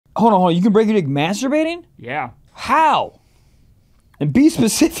Hold on. You can break your dick masturbating? Yeah. How? And be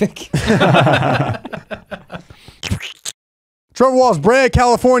specific. Trevor Walls, Brea,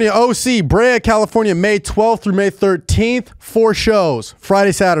 California, OC, Brea, California, May 12th through May 13th. 4 shows,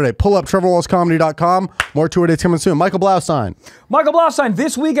 Friday, Saturday. Pull up trevorwallscomedy.com. More tour dates coming soon. Michael Blaustein. Michael Blaustein,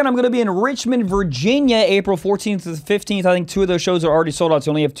 this weekend I'm going to be in Richmond, Virginia, April 14th to the 15th. I think 2 of those shows are already sold out,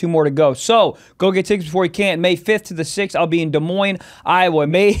 so only have 2 more to go. So go get tickets before you can. May 5th to the 6th, I'll be in Des Moines, Iowa.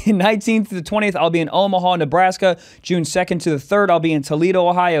 May 19th to the 20th, I'll be in Omaha, Nebraska. June 2nd to the 3rd, I'll be in Toledo,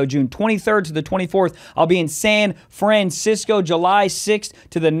 Ohio. June 23rd to the 24th, I'll be in San Francisco. July 6th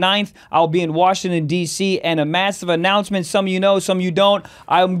to the 9th, I'll be in Washington, D.C. And a massive announcement, some of you know, some of you don't.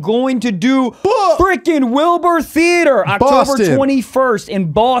 I'm going to do freaking Wilbur Theater, October 21st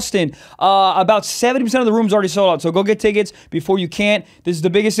in Boston. About 70% of the rooms already sold out, so go get tickets before you can't. This is the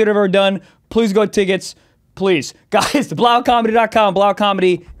biggest theater I've ever done. Please go get tickets. Please. Guys, blaukcomedy.com,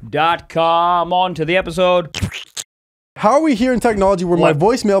 blaukcomedy.com. On to the episode. How are we here in technology where my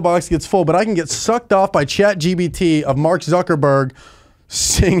voicemail box gets full, but I can get sucked off by ChatGPT of Mark Zuckerberg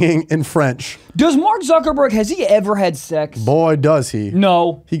singing in French? Does Mark Zuckerberg, has he ever had sex? Boy, does he.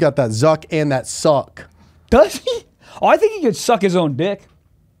 No. He got that Zuck and that suck. Does he? Oh, I think he could suck his own dick.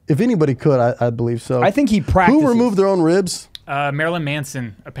 If anybody could, I believe so. I think he practices. Who removed their own ribs? Marilyn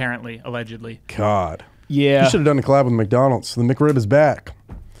Manson, apparently, allegedly. God. Yeah. You should have done a collab with McDonald's. The McRib is back.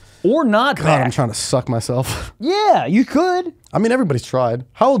 Or not God, back. I'm trying to suck myself. Yeah, you could. I mean, everybody's tried.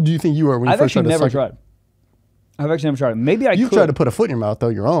 How old do you think you were when you first tried to suck? I've actually never tried. Maybe I could. You've tried to put a foot in your mouth, though,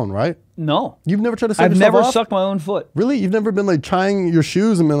 your own, right? No. You've never tried to suck I've yourself never off? sucked my own foot. Really? You've never been like trying your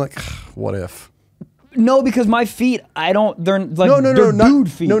shoes and been like, what if? No, because my feet, they're like, they're not, dude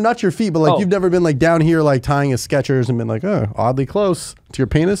feet. No, not your feet, but like you've never been like down here like tying a Skechers and been like, oh, oddly close to your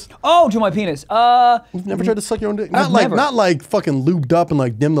penis? Oh, to my penis. You've never tried to suck your own dick? Not like fucking lubed up and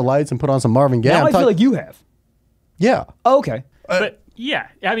like dim the lights and put on some Marvin Gaye. Now I feel like you have. Yeah. Oh, okay. But yeah,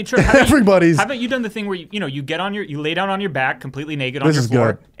 I mean, Trev, haven't you done the thing where you get on you lay down on your back completely naked on your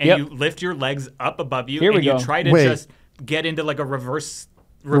floor and you lift your legs up above you and you try to just get into like a reverse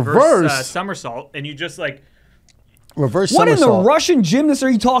somersault and you just like reverse what somersault. in the Russian gymnast are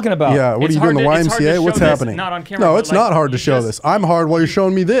you talking about? Yeah, what are you doing, the YMCA? What's happening? Not on camera. No, it's not hard to show this. I'm hard while you're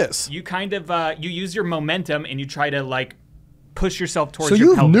showing me this. You kind of you use your momentum and you try to like push yourself towards so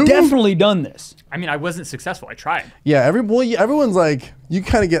your pelvis. You've definitely done this. I mean, I wasn't successful. I tried. Yeah, everyone's like, you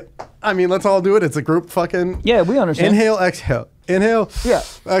kind of get, I mean, let's all do it. It's a group fucking. Yeah, we understand. Inhale, exhale. Inhale. Yeah.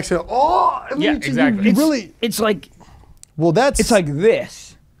 Exhale. Oh, yeah, exactly. It's like. Well, it's like this.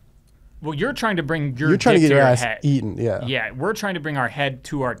 Well, you're trying to bring your You're trying to get your ass head. eaten, yeah. Yeah, we're trying to bring our head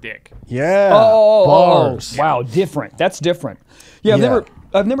to our dick. Yeah. Bars. Wow, different. That's different. Yeah,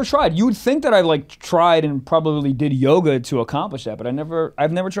 I've never tried. You would think that I like tried and probably did yoga to accomplish that, but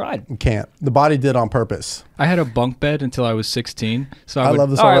I've never tried. You can't. The body did on purpose. I had a bunk bed until I was 16. So I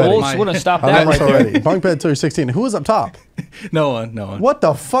love this all already. All right, we're gonna stop that I love this right already. there. Bunk bed until you're 16. Who was up top? No one. What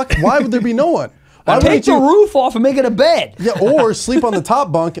the fuck? Why would there be no one? Take the roof off and make it a bed. Yeah, or sleep on the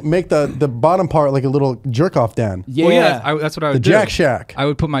top bunk, make the bottom part like a little jerk off den. Yeah, well, yeah, that's what I would do. The Jack Shack. I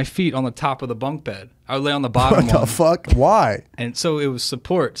would put my feet on the top of the bunk bed. I would lay on the bottom What the fuck? Why? And so it was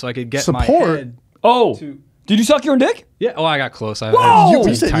support, so I could get Support? my head. Oh, did you suck your own dick? Yeah. Oh, I got close. Whoa!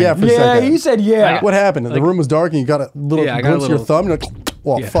 You said yeah for a second. Yeah, he said yeah. What happened? The room was dark and you got a little glimpse of your thumb. You're like,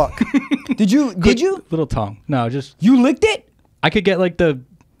 well, fuck. Did you? Little tongue. No, just. You licked it? I could get like the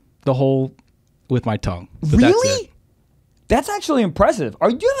whole with my tongue. Really? That's actually impressive. Are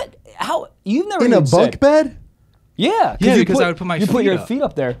you you've never in a bunk bed? Yeah, because I would put my feet put your up. feet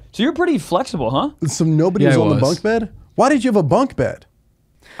up there. So you're pretty flexible, huh? So nobody was on the bunk bed? Why did you have a bunk bed?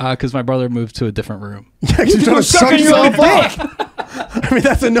 Because my brother moved to a different room. Yeah, because you're trying to suck yourself off. I mean,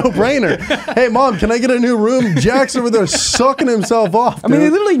 that's a no-brainer. Hey, Mom, can I get a new room? Jack's over there sucking himself off, dude. I mean, they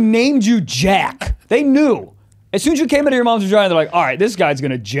literally named you Jack. They knew. As soon as you came into your mom's vagina, they're like, all right, this guy's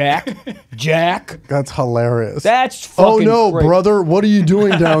going to Jack. That's hilarious. That's fucking crazy. Brother, what are you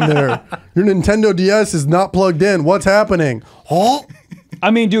doing down there? Your Nintendo DS is not plugged in. What's happening? Huh? I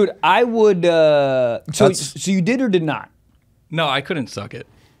mean, dude, I would... So you did or did not? No, I couldn't suck it.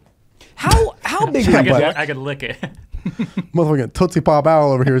 How big is Jack? I could lick it. Motherfucking Tootsie Pop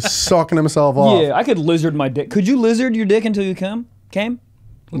Owl over here sucking himself off. Yeah, I could lizard my dick. Could you lizard your dick until you came?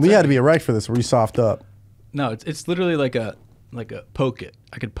 We had to be erect for this. Were you soft up? No, it's literally like a poke it.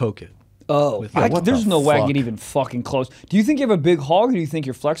 I could poke it. Oh, there's no way I can get even fucking close. Do you think you have a big hog, or do you think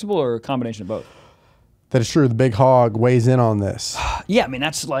you're flexible, or a combination of both? That is true. The big hog weighs in on this. Yeah, I mean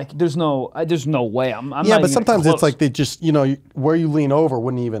that's like there's no way. I'm yeah, not but sometimes close. it's like they just where you lean over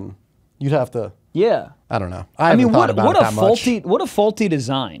wouldn't even. You'd have to. Yeah. I don't know. I mean, what a faulty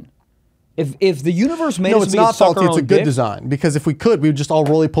design. If the universe made us it's not faulty. It's a good design, because if we could, we would just all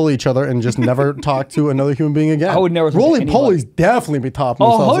roly-poly each other and just never talk to another human being again. I would never. Roly-polies definitely be topping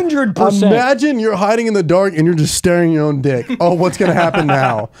themselves. 100%. Imagine you're hiding in the dark and you're just staring your own dick. Oh, what's gonna happen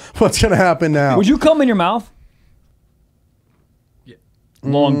now? What's gonna happen now? Would you come in your mouth? Yeah.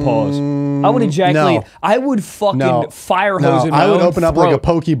 Long pause. I would ejaculate. No. I would fucking fire hose in my I would open up like a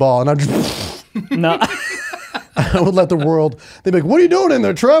throat. Pokeball and I'd just. No. I would let the world. They'd be like, "What are you doing in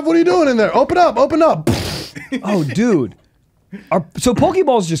there, Trev? What are you doing in there? Open up, open up." Oh, dude. So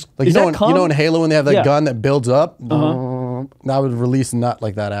Pokeballs just like you know in Halo when they have that gun that builds up. I would release a nut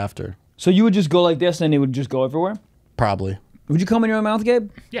like that after. So you would just go like this, and it would just go everywhere. Probably. Would you come in your own mouth,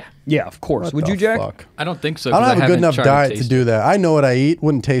 Gabe? Yeah. Yeah, of course. Would you, Jack? Fuck? I don't think so. I don't have a good enough diet to do that. I know what I eat.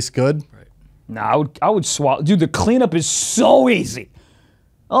 Wouldn't taste good. Right. Nah, I would swallow. Dude, the cleanup is so easy.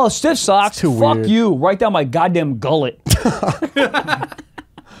 Oh, stiff socks. Too Fuck weird. you. Right down my goddamn gullet.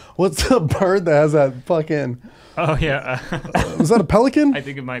 What's the bird that has that fucking... Oh, yeah. Was that a pelican? I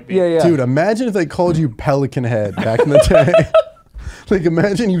think it might be. Yeah. Dude, imagine if they called you Pelican Head back in the day. Like,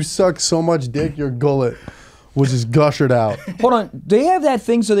 imagine you suck so much dick, your gullet was just gushered out. Hold on. They have that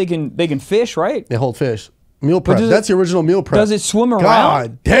thing so they can fish, right? They hold fish. Meal prep. That's the original meal prep. Does it swim around?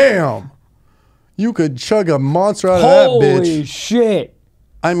 God damn. You could chug a monster out of that bitch. Holy shit.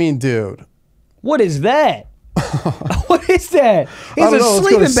 I mean, dude. What is that? What is that? He has a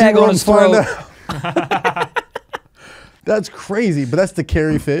sleeping bag on his throat. That's crazy, but that's the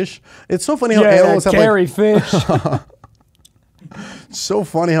carry fish. It's so funny how animals have carry fish. So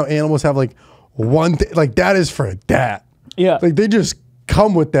funny how animals have like one thing, like that is for that. Yeah. Like they just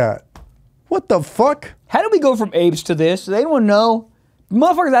come with that. What the fuck? How did we go from apes to this? Does anyone know?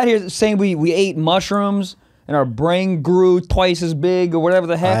 Motherfuckers out here saying we ate mushrooms and our brain grew twice as big or whatever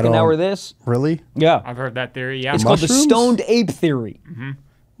the heck, and now we're this. Really? Yeah. I've heard that theory, yeah. It's called the stoned ape theory. Mm-hmm.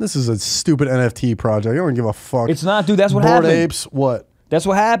 This is a stupid NFT project. I don't give a fuck. It's not, dude. That's what Bored happened. apes, what? That's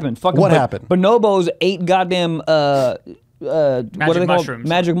what happened. Fucking what happened? Bonobos ate goddamn what are they mushrooms. called?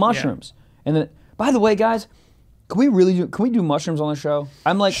 Magic mushrooms. Yeah. And then, by the way, guys, can we do mushrooms on the show?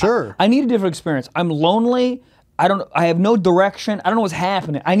 I'm like, sure. I need a different experience. I'm lonely. I have no direction. I don't know what's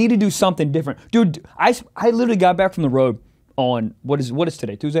happening. I need to do something different. Dude, I literally got back from the road on, what is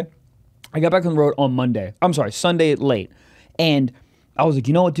today, Tuesday? I got back from the road on Monday. I'm sorry, Sunday late. And I was like,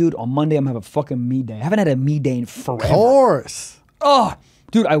 you know what, dude? On Monday, I'm going to have a fucking me day. I haven't had a me day in forever. Of course. Oh,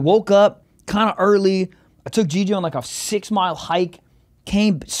 dude, I woke up kind of early. I took Gigi on like a 6-mile hike.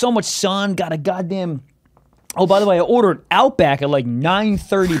 Came, so much sun, got a goddamn... Oh, by the way, I ordered Outback at like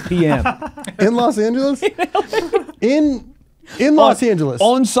 9:30 p.m. In Los Angeles? in Los Angeles.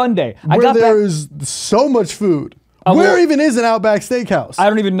 On Sunday. Where there is so much food. Where even is an Outback Steakhouse? I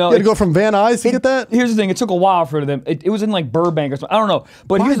don't even know. You had to go from Van Nuys to get that? Here's the thing. It took a while for them. It was in like Burbank or something. I don't know.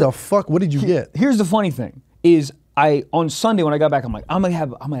 But Why the fuck? What did you get? Here's the funny thing is on Sunday when I got back, I'm like, I'm gonna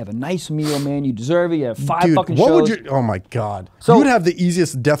have a nice meal, man. You deserve it. You have 5 fucking shows. What would you? Oh my god. So you would have the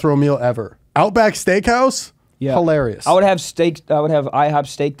easiest death row meal ever. Outback Steakhouse. Yeah. Hilarious. I would have steak. I would have IHOP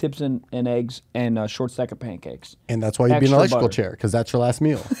steak tips and eggs and a short stack of pancakes. And that's why you'd be in an electrical chair, because that's your last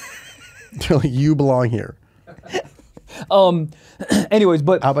meal. You belong here. Anyways,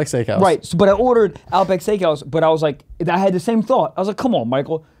 but Outback Steakhouse. Right. So, but I ordered Outback Steakhouse, but I was like, I had the same thought. I was like, come on,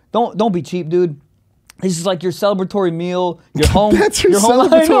 Michael, don't be cheap, dude. This is like your celebratory meal. You're home. That's your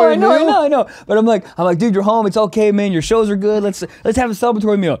celebratory meal? I know. But I'm like, dude, you're home. It's okay, man. Your shows are good. Let's have a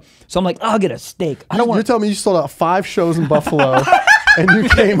celebratory meal. So I'm like, I'll get a steak. I don't want. You're telling me you sold out 5 shows in Buffalo, and you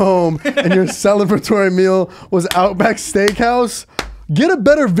came home, and your celebratory meal was Outback Steakhouse? Get a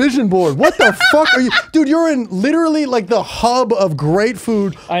better vision board. What the fuck are you? Dude, you're in literally like the hub of great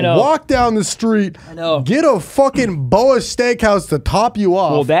food. I know. Walk down the street. I know. Get a fucking Boa Steakhouse to top you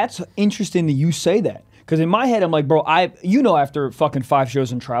off. Well, that's interesting that you say that. Because in my head, I'm like, bro, after fucking 5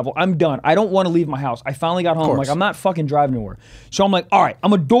 shows and travel, I'm done. I don't want to leave my house. I finally got home. I'm like, I'm not fucking driving anywhere. So I'm like, all right,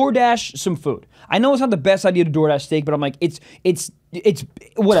 I'm going to DoorDash some food. I know it's not the best idea to DoorDash steak, but I'm like, it's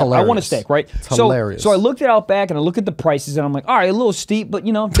whatever. Hilarious. I want a steak, right? It's hilarious. So I looked at Outback and I looked at the prices and I'm like, all right, a little steep, but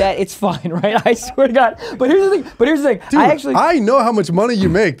that it's fine, right? I swear to God. But here's the thing. Dude, I know how much money you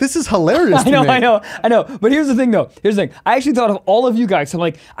make. This is hilarious. I know. But here's the thing, though. I actually thought of all of you guys. I'm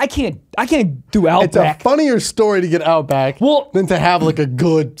like, I can't do Outback. It's a funnier story to get Outback than to have like a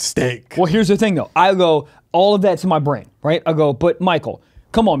good steak. Well, here's the thing, though. I go, all of that's in my brain, right? I go, but Michael,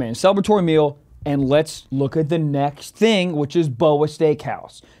 come on, man, celebratory meal. And let's look at the next thing, which is Boa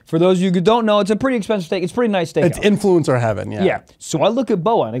Steakhouse. For those of you who don't know, it's a pretty expensive steak. It's a pretty nice steakhouse. It's influencer heaven, yeah. Yeah. So I look at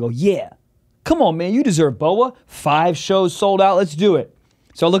Boa and I go, yeah, come on, man, you deserve Boa. 5 shows sold out. Let's do it.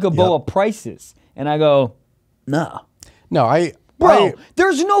 So I look at Boa prices, And I go, nah. No, Bro,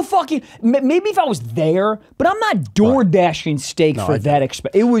 there's no fucking... Maybe if I was there, but I'm not door dashing steak for that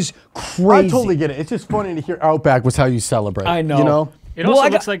expense. It was crazy. I totally get it. It's just funny to hear Outback was how you celebrate. I know. You know? It also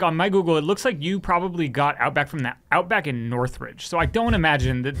looks like on my Google, it looks like you probably got Outback from the Outback in Northridge. So I don't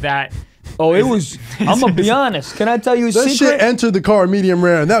imagine that... Oh, it was... I'm going to be honest. Can I tell you a secret? That shit entered the car medium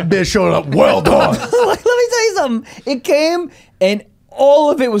rare, and that bitch showed up well done. Let me tell you something. It came, and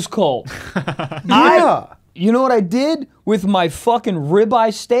all of it was cold. Yeah. You know what I did with my fucking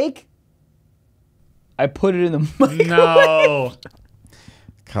ribeye steak? I put it in the microwave. No.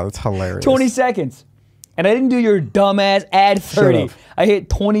 God, that's hilarious. 20 seconds. And I didn't do your dumbass add 30. I hit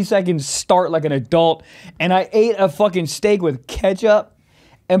 20 seconds start like an adult, and I ate a fucking steak with ketchup.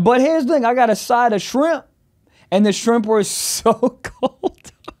 But here's the thing, I got a side of shrimp, and the shrimp were so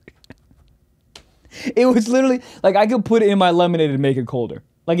cold. It was literally, like I could put it in my lemonade and make it colder.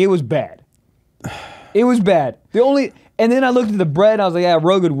 Like it was bad. It was bad. And then I looked at the bread, and I was like, yeah,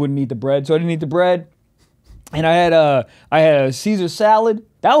 Rogan wouldn't eat the bread, so I didn't eat the bread. And I had a Caesar salad.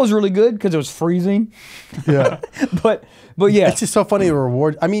 That was really good because it was freezing. Yeah. but yeah. It's just so funny to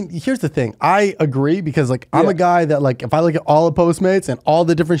reward. I mean, here's the thing. I agree because like I'm a guy that like if I look at all the Postmates and all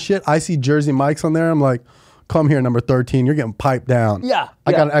the different shit, I see Jersey Mike's on there. I'm like, come here, number 13. You're getting piped down. Yeah.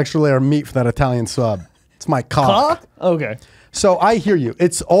 I got an extra layer of meat for that Italian sub. It's my cock. Cock? Okay. So I hear you.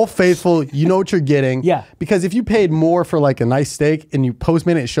 It's all faithful. You know what you're getting. Yeah. Because if you paid more for like a nice steak and you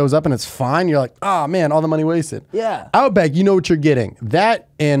Postmate it, it shows up and it's fine, you're like, oh man, all the money wasted. Yeah. Outback, you know what you're getting. That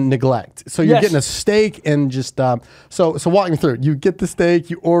and neglect. So you're getting a steak and just, so walk me through. You get the steak,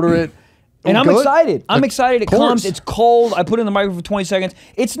 you order it. And I'm excited. I'm excited. It comes. It's cold. I put it in the microwave for 20 seconds.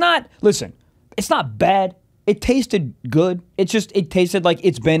 It's not, listen, it's not bad. It tasted good. It's just, it tasted like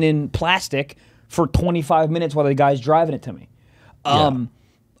it's been in plastic for 25 minutes while the guy's driving it to me.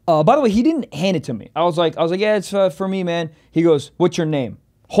 By the way, he didn't hand it to me. I was like, yeah, it's for me, man. He goes, what's your name?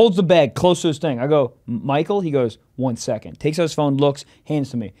 Holds the bag close to his thing. I go, Michael? He goes, 1 second. Takes out his phone, looks,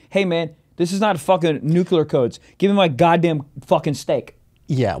 hands to me. Hey, man, this is not fucking nuclear codes. Give me my goddamn fucking steak.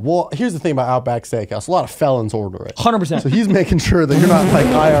 Yeah, well, here's the thing about Outback Steakhouse. A lot of felons order it. 100%. So he's making sure that you're not like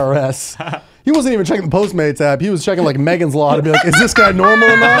IRS. He wasn't even checking the Postmates app. He was checking like Megan's Law to be like, is this guy normal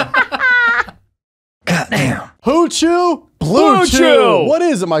or not? Goddamn. Who chew? Blue Chew. What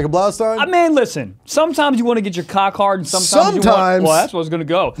is it, Michael Blaustein? I mean, listen. Sometimes you want to get your cock hard, and sometimes you want. Well, that's where I was gonna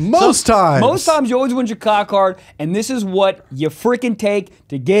go. Most times you always want your cock hard, and this is what you freaking take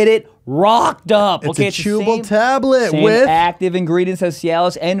to get it rocked up. It's a chewable tablet with active ingredients as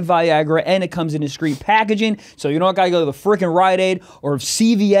Cialis and Viagra, and it comes in discreet packaging, so you don't gotta go to the freaking Rite Aid or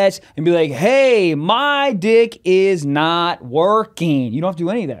CVS and be like, "Hey, my dick is not working." You don't have to do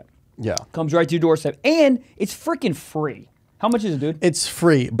any of that. Yeah. Comes right to your doorstep. And it's freaking free. How much is it, dude? It's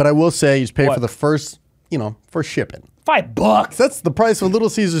free, but I will say you just pay for the first, first shipping. $5. That's the price of Little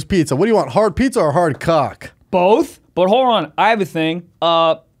Caesars pizza. What do you want, hard pizza or hard cock? Both. But hold on, I have a thing.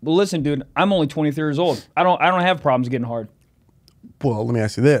 Well, listen, dude, I'm only 23 years old. I don't have problems getting hard. Well, let me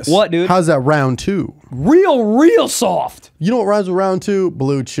ask you this. What, dude? How's that round 2? Real soft. You know what rhymes with round 2?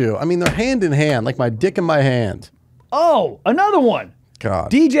 Blue Chew. I mean, they're hand in hand, like my dick in my hand. Oh, another one.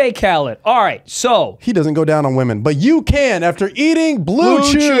 God. DJ Khaled. All right, so. He doesn't go down on women, but you can after eating Blue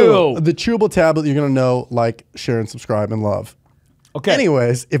Chew. The chewable tablet you're going to know, like, share, and subscribe, and love. Okay.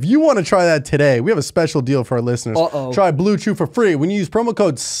 Anyways, if you want to try that today, we have a special deal for our listeners. Try Blue Chew for free when you use promo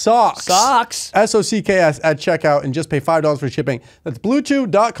code SOCKS. SOCKS. SOCKS at checkout and just pay $5 for shipping. That's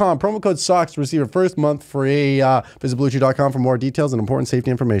BlueChew.com. Promo code SOCKS to receive your first month free. Visit BlueChew.com for more details and important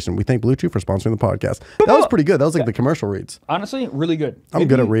safety information. We thank Blue Chew for sponsoring the podcast. That was pretty good. That was like the commercial reads. Honestly, really good. I'm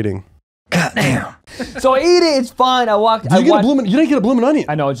good at reading. Goddamn. So I eat it. It's fine. You didn't get a bloomin' onion.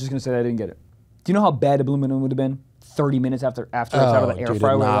 I know. I was just going to say that I didn't get it. Do you know how bad a bloomin' onion would have been? 30 minutes after it's out of the air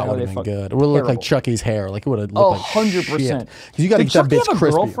fryer. It would have been good. It would look like Chucky's hair. Like it would have looked like 100%. Because you got to get that bitch crispy.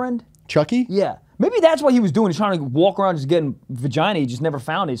 Have a girlfriend? Chucky? Yeah. Maybe that's what he was doing. He's trying to walk around just getting vagina. He just never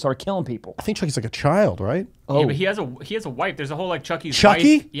found it. He started killing people. I think Chucky's like a child, right? Oh, yeah, but he has a wife. There's a whole like Chucky's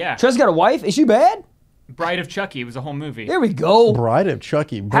Chucky? wife. Yeah. Chucky's got a wife? Is she bad? Bride of Chucky. It was a whole movie. There we go. Bride of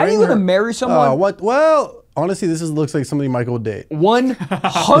Chucky. How are you going to marry someone? Well, honestly, this looks like something Michael would date.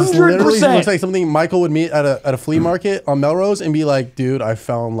 100%. Literally looks like something Michael would meet at a flea market on Melrose and be like, dude, I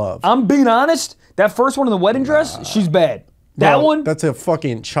fell in love. I'm being honest. That first one in the wedding dress, she's bad. That one? That's a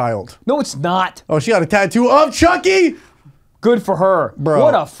fucking child. No, it's not. Oh, she got a tattoo of Chucky? Good for her. Bro.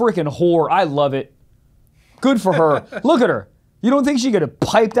 What a freaking whore. I love it. Good for her. Look at her. You don't think she could have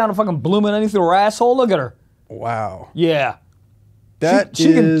piped down a fucking blooming anything through her asshole? Look at her. Wow. Yeah.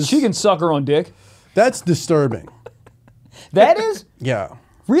 She can suck her own dick. That's disturbing. That is? Yeah.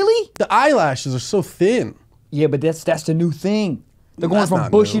 Really? The eyelashes are so thin. Yeah, but that's the new thing. They're going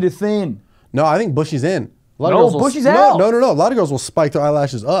from bushy to thin. No, I think bushy's in. Bushy's out. No. A lot of girls will spike their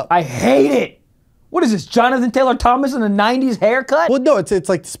eyelashes up. I hate it. What is this, Jonathan Taylor Thomas in the 90s haircut? Well, no, it's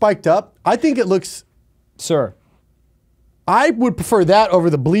like spiked up. I think it looks... Sir. I would prefer that over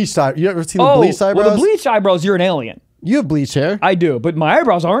the bleached eyebrows. You ever seen the bleached eyebrows? Well, the bleached eyebrows, you're an alien. You have bleached hair. I do, but my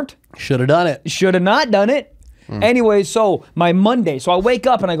eyebrows aren't. Should have done it. Should have not done it. Anyway, so my Monday, so I wake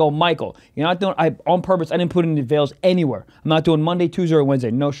up and I go, Michael, you're not doing, on purpose, I didn't put any veils anywhere. I'm not doing Monday, Tuesday, or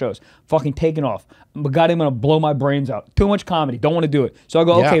Wednesday, no shows. Fucking taking off. But God, I'm gonna blow my brains out. Too much comedy, don't want to do it. So I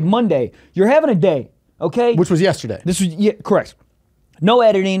go, okay, Monday, you're having a day, okay? Which was yesterday. This was, correct. No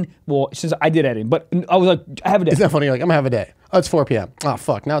editing, well, since I did editing, but I was like, I have a day. Isn't that funny? You're like, I'm gonna have a day. Oh, it's 4 p.m. Oh,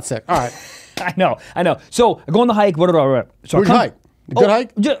 fuck, now it's 6. All right. I know. So I go on the hike, whatever. So Where'd you hike? Good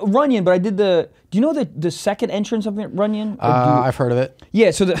hike? Runyon, but I did do you know the second entrance of Runyon? I've heard of it.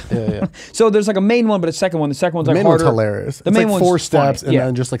 Yeah, so so there's like a main one, but a second one. The second one's like The harder. main one's hilarious. The it's main like one's 4 steps funny. and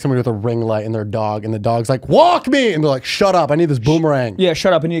then just like somebody with a ring light and their dog, and the dog's like, walk me! And they're like, shut up, I need this boomerang. Yeah,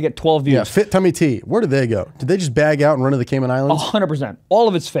 shut up, I need to get 12 views. Yeah, Fit Tummy Tea. Where did they go? Did they just bag out and run to the Cayman Islands? 100%. All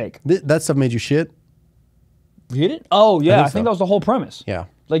of it's fake. That stuff made you shit? Did it? Oh, yeah, I think that was the whole premise. Yeah.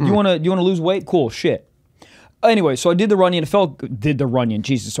 Like, you wanna lose weight? Cool, shit. Anyway, so I did the Runyon.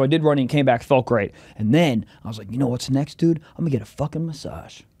 Jesus. So I did Runyon, came back, felt great. And then I was like, you know what's next, dude? I'm gonna get a fucking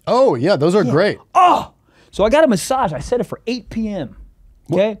massage. Oh, yeah, those are great. Oh! So I got a massage. I set it for 8 p.m.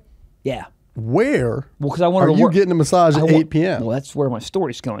 Okay? Yeah. Where well, because I wanted to you getting a massage at 8 p.m.? Well, that's where my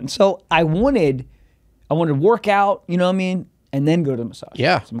story's going. So I wanted to work out, you know what I mean? And then go to the massage.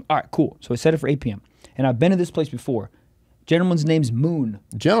 Yeah. So all right, cool. So I set it for 8 p.m. And I've been to this place before. Gentleman's name's Moon.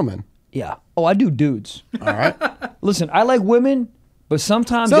 Gentleman. Yeah. Oh, I do dudes. All right. Listen, I like women, but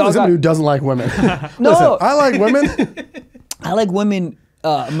sometimes sounds like somebody who doesn't like women. No. Listen, I like women. I like women.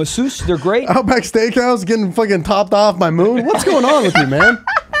 Masseuse, they're great. Outback Steakhouse getting fucking topped off by Moon. What's going on with you, man?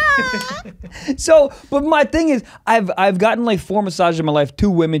 So, but my thing is, I've gotten like 4 massages in my life, 2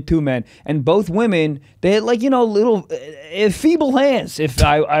 women, 2 men, and both women, they had like, little feeble hands, if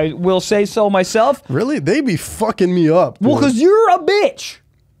I will say so myself. Really? They be fucking me up. Dude. Well, because you're a bitch.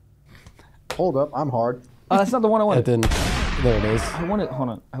 Hold up, I'm hard. That's not the one I wanted. It didn't. There it is. Hold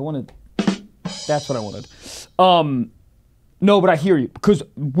on. That's what I wanted. No, but I hear you, because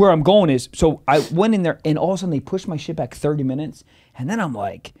where I'm going is, so I went in there, and all of a sudden they pushed my shit back 30 minutes, and then I'm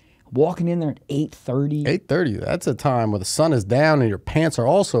like, walking in there at 8:30. 8:30, that's a time where the sun is down and your pants are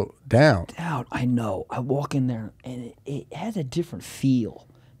also down. Down, I know. I walk in there, and it has a different feel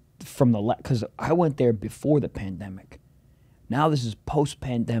from because I went there before the pandemic. Now this is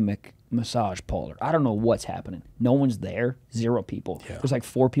post-pandemic massage parlor. I don't know what's happening. No one's there. 0 people. Yeah. There's like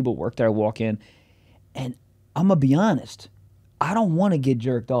 4 people work there. I walk in, and I'm going to be honest. I don't want to get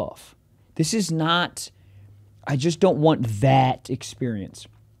jerked off. This is not, I just don't want that experience.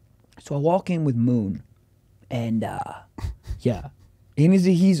 So I walk in with Moon, and yeah. And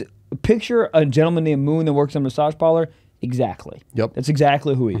he's picture a gentleman named Moon that works in a massage parlor. Exactly. Yep. That's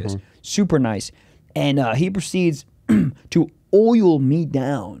exactly who he is. Super nice. And he proceeds to oil me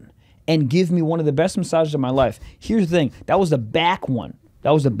down and give me one of the best massages of my life. Here's the thing. That was the back one.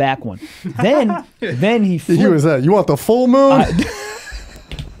 Then he flipped. He was that. You want the full moon?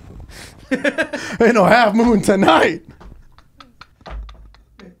 Ain't no half moon tonight.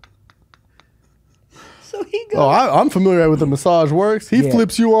 So he goes. Oh, I'm familiar with the massage works. He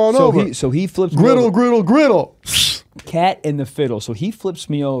flips you on over. He flips griddle, me over. griddle. Cat and the fiddle. So he flips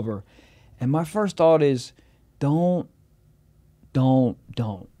me over, and my first thought is, don't.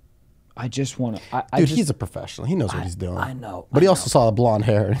 I just want to. Dude, he's a professional. He knows what he's doing. I know. But he also saw the blonde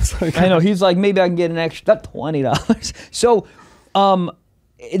hair. It's like, I know. He's like, maybe I can get an extra $20. So,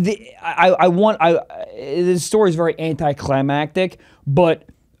 this story is very anticlimactic, but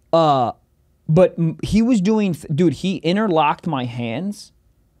he was doing, dude, he interlocked my hands.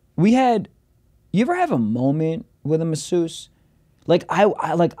 You ever have a moment with a masseuse? Like I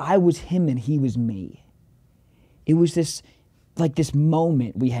was him and he was me. It was this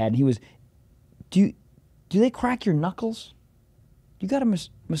moment we had. And he was, do they crack your knuckles? You got a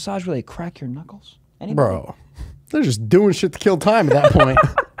massage where they crack your knuckles? Anybody? Bro, they're just doing shit to kill time at that point.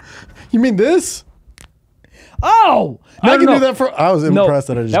 You mean this? Oh! I can do that for... I was impressed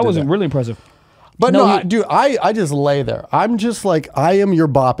that I just did that. That wasn't really impressive. But dude, I just lay there. I'm just like, I am your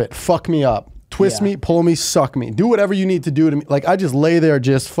bop it. Fuck me up. Twist me, pull me, suck me. Do whatever you need to do to me. Like, I just lay there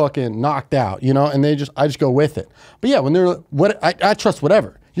just fucking knocked out, and I just go with it. But yeah, when they're... I trust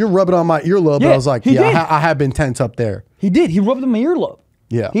whatever. You're rubbing on my earlobe, and I was like, I have been tense up there. He did. He rubbed on my earlobe.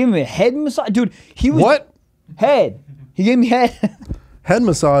 Yeah. He gave me a head massage. Dude, he was... What? Head. He gave me head. Head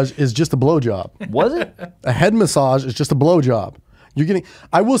massage is just a blowjob. Was it? A head massage is just a blowjob. You're getting.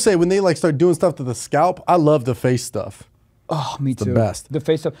 I will say when they like start doing stuff to the scalp, I love the face stuff. Oh, me too. The best. The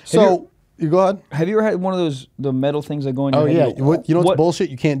face stuff. So you go ahead. Have you ever had one of those the metal things that go in your head? Oh yeah. You know what's bullshit?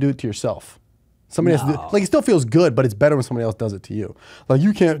 You can't do it to yourself. Somebody has to do, like it still feels good, but it's better when somebody else does it to you. Like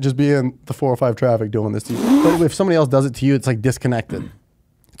you can't just be in the 405 traffic doing this to you. But if somebody else does it to you, it's like disconnected.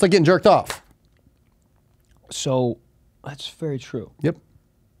 It's like getting jerked off. So that's very true. Yep.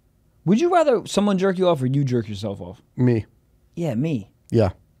 Would you rather someone jerk you off or you jerk yourself off? Me. Yeah, me. Yeah.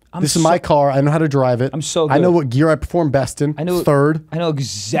 This is my car. I know how to drive it. I'm so good. I know what gear I perform best in. I know third. I know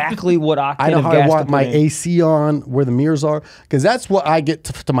exactly what octane I know of how gas I want to my put in. AC on, where the mirrors are, because that's what I get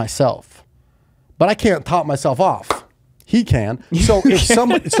to myself. But I can't top myself off. He can. So if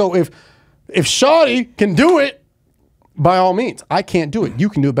somebody, if Shawty can do it, by all means, I can't do it. You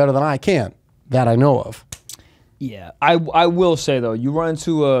can do it better than I can. That I know of. Yeah, I will say though, you run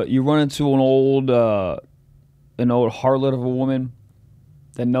into an old harlot of a woman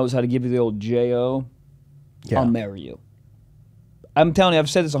that knows how to give you the old J.O. Yeah. I'll marry you. I'm telling you, I've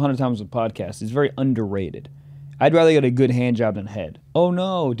said this 100 times on the podcast. It's very underrated. I'd rather get a good hand job than head. Oh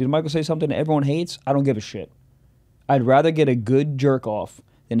no, did Michael say something that everyone hates? I don't give a shit. I'd rather get a good jerk off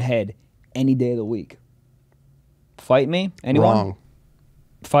than head any day of the week. Fight me? Anyone? Wrong.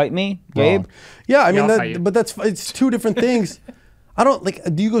 Fight me? Gabe? Wrong. Yeah, I mean, but it's two different things. I don't,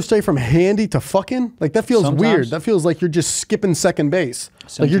 like, do you go straight from handy to fucking? Like, that feels weird. That feels like you're just skipping second base.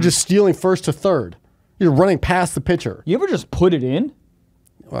 Like you're just stealing first to third. You're running past the pitcher. You ever just put it in?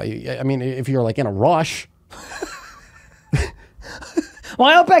 Well, I mean, if you're like in a rush.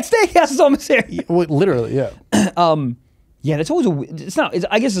 My Outback Steakhouse is almost here. Well, literally, yeah. Yeah, that's always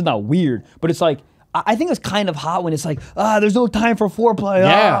I guess it's not weird, but it's like, I think it's kind of hot when it's like, there's no time for foreplay.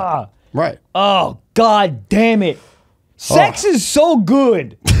 Yeah, right. Oh, God damn it. Sex is so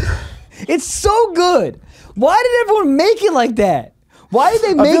good. It's so good. Why did everyone make it like that? Why did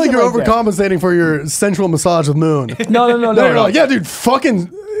they make it like that? I feel like you're overcompensating for your sensual massage with Moon. No. You're like, yeah, dude,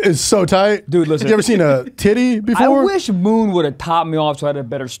 fucking is so tight. Dude, listen. You ever seen a titty before? I wish Moon would have topped me off so I had a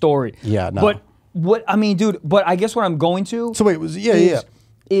better story. Yeah, no. But what I mean, dude, but I guess what I'm going to. So wait,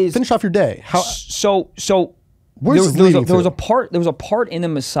 is finish off your day. How? So where's there was a part in the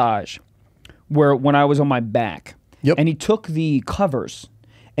massage where when I was on my back. Yep. And he took the covers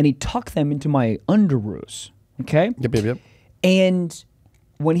and he tucked them into my underoos. Okay? Yep. And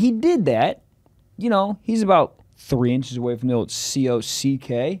when he did that, you know, he's about 3 inches away from the old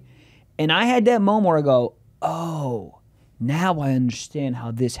COCK. And I had that moment where I go, oh, now I understand how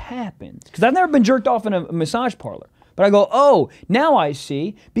this happens. Because I've never been jerked off in a massage parlor. But I go, oh, now I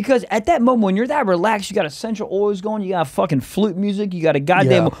see. Because at that moment, when you're that relaxed, you got essential oils going, you got fucking flute music, you got a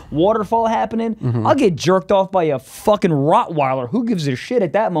goddamn waterfall happening. I'll get jerked off by a fucking Rottweiler. Who gives a shit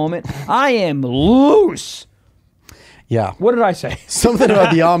at that moment? I am loose. Yeah. What did I say? Something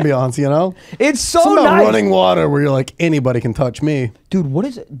about the ambiance, you know? It's so Something nice. about running water where you're like, anybody can touch me. Dude, what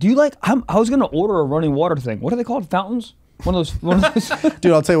is it? Do you like, I was going to order a running water thing. What are they called? Fountains? One of those.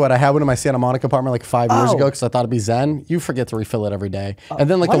 Dude, I'll tell you what. I had one in my Santa Monica apartment like 5 years ago because I thought it'd be zen. You forget to refill it every day, and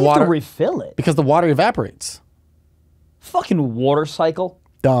then like why the do you water. have to refill it? Because the water evaporates. Fucking water cycle.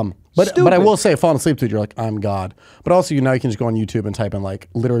 Dumb. But I will say, falling asleep to it, you're like, I'm God. But also, now you can just go on YouTube and type in like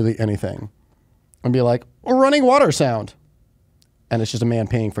literally anything, and be like, a running water sound, and it's just a man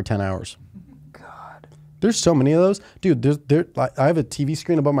peeing for 10 hours. God. There's so many of those, dude. I have a TV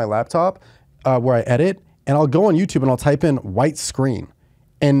screen above my laptop where I edit. And I'll go on YouTube and I'll type in white screen.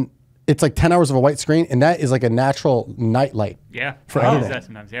 And it's like 10 hours of a white screen. And that is like a natural night light. Yeah. For I editing. use that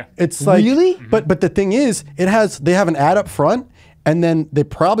sometimes, yeah. It's like, really? But the thing is, they have an ad up front. And then they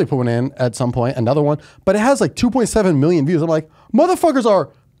probably put one in at some point, another one. But it has like 2.7 million views. I'm like, motherfuckers are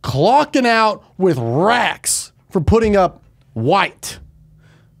clocking out with racks for putting up white.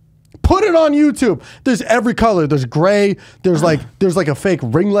 Put it on YouTube. There's every color. There's gray. There's like a fake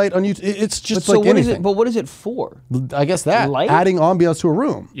ring light on YouTube. It's just like anything. But what is it for? I guess that light? adding ambiance to a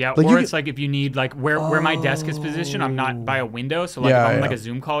room. Yeah, like it's like if you need like where my desk is positioned, I'm not by a window, so like if I'm like a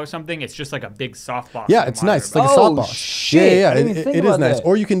Zoom call or something, it's just like a big softbox. Yeah, it's nice. It's like a softbox. Shit. Yeah. It is nice.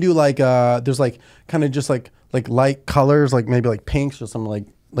 Or you can do like there's like kind of just like light colors, like maybe like pinks or something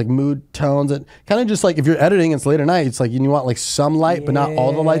like mood tones. And kind of just like if you're editing, it's late at night. It's like you want like some light, but not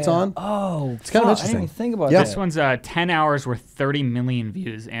all the lights on. Oh, it's kind of interesting. I didn't even think about that. This one's 10 hours worth 30 million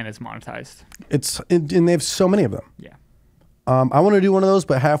views and it's monetized. And they have so many of them. Yeah. I want to do one of those,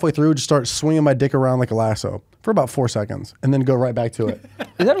 but halfway through, just start swinging my dick around like a lasso for about 4 seconds, and then go right back to it.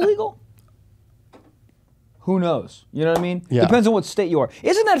 Is that illegal? Who knows? You know what I mean? Yeah. Depends on what state you are.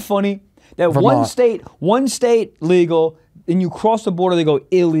 Isn't that funny? That Vermont. one state legal, and you cross the border, they go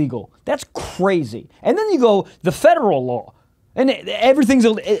illegal. That's crazy. And then you go the federal law. And everything's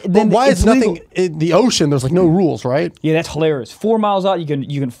then why is nothing in the ocean? There's like no rules, right? Yeah, that's hilarious. 4 miles out, you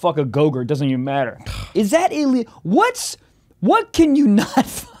can fuck a gogurt. It doesn't even matter. Is that illegal? What can you not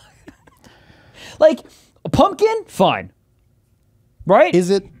find? Like a pumpkin, fine, right? Is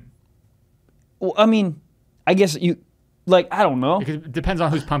it? Well, I mean, I guess you like. I don't know. It depends on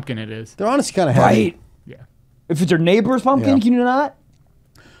whose pumpkin it is. They're honestly kind of heavy. Right. Yeah. If it's your neighbor's pumpkin, can you not?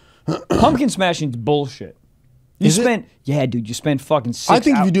 Pumpkin smashing's bullshit. Yeah, dude, you spend fucking 6 hours. I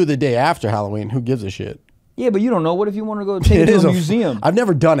think if you do it the day after Halloween, who gives a shit? Yeah, but you don't know. What if you want to go take it to a museum? I've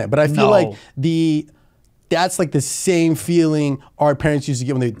never done it, but I feel like that's like the same feeling our parents used to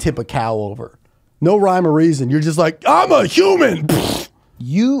get when they tip a cow over. No rhyme or reason. You're just like, I'm a human.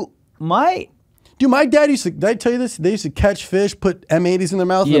 You might. Dude, my dad used to, did I tell you this? They used to catch fish, put M80s in their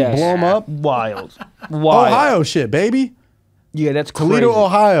mouth, and then blow them up. Wild. Ohio shit, baby. Yeah, that's crazy. Toledo,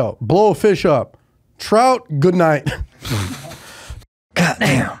 Ohio. Blow a fish up. Trout, good night.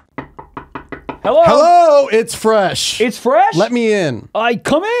 Goddamn. Hello? Hello, it's fresh. It's fresh? Let me in.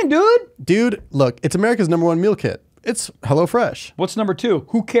 Come in, dude. Dude, look, it's America's #1 meal kit. It's HelloFresh. What's number 2?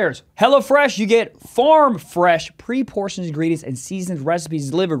 Who cares? HelloFresh, you get farm fresh, pre-portioned ingredients and seasoned recipes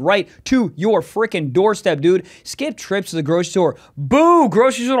delivered right to your freaking doorstep, dude. Skip trips to the grocery store. Boo!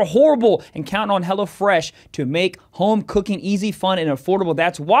 Groceries are horrible. And count on HelloFresh to make home cooking easy, fun, and affordable.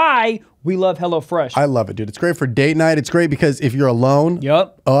 That's why we love HelloFresh. I love it, dude. It's great for date night. It's great because if you're alone,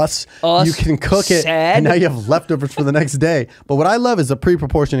 us, you can cook it, and now you have leftovers for the next day. But what I love is the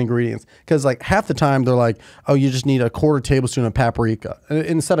pre-proportioned ingredients, because like half the time they're like, oh, you just need a 1/4 tablespoon of paprika.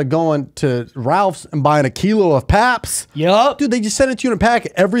 Instead of going to Ralph's and buying a kilo of Paps, dude, they just send it to you in a pack.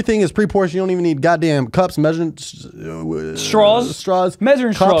 Everything is pre-portioned. You don't even need goddamn cups, measuring straws, measuring cups, straws,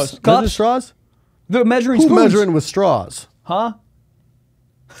 measuring straws. The measuring Who spoons. measuring with straws? Huh?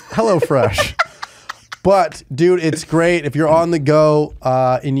 HelloFresh. But dude, it's great if you're on the go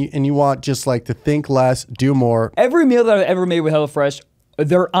and you want just like to think less, do more. Every meal that I've ever made with HelloFresh,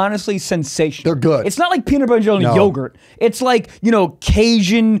 they're honestly sensational. They're good. It's not like peanut butter and jelly and yogurt. It's like, you know,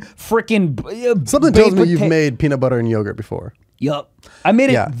 Cajun freaking. Something tells me you've made peanut butter and yogurt before. Yup. I made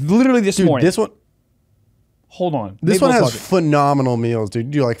it literally this morning. This one. Hold on. This one has phenomenal meals, dude.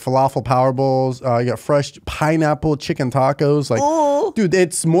 You do like falafel power bowls. You got fresh pineapple chicken tacos. Like, dude,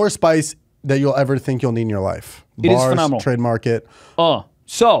 it's more spice than you'll ever think you'll need in your life. It is phenomenal. Trademark it.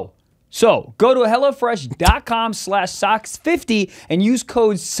 So go to HelloFresh.com/socks50 and use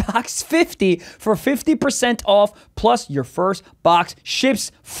code SOCKS50 for 50% off, plus your first box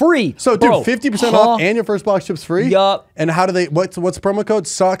ships free. So, dude, 50% off and your first box ships free? Yup. And how do they, what's the promo code?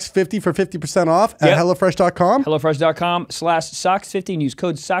 SOCKS50 for 50% off at HelloFresh.com? HelloFresh.com/socks50 and use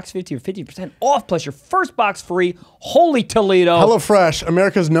code SOCKS50 for 50% off, plus your first box free. Holy Toledo. HelloFresh,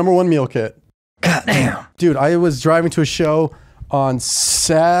 America's #1 meal kit. Goddamn. Dude, I was driving to a show on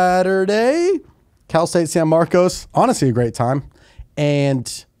Saturday, Cal State San Marcos. Honestly, a great time.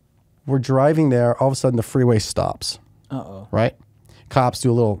 And we're driving there. All of a sudden, the freeway stops. Right? Cops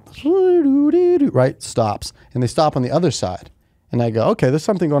do a little, right? Stops. And they stop on the other side. And I go, okay, there's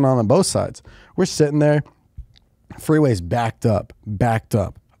something going on both sides. We're sitting there. Freeway's backed up, backed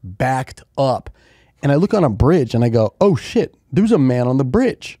up, backed up. And I look on a bridge and I go, oh shit, there's a man on the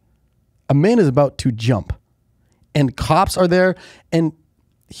bridge. A man is about to jump. And cops are there. And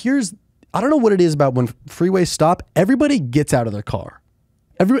I don't know what it is about when freeways stop, everybody gets out of their car.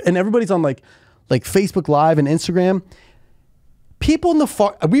 Everybody's on like Facebook Live and Instagram. People in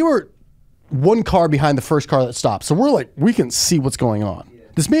the we were one car behind the first car that stopped. So we're like, we can see what's going on. Yeah.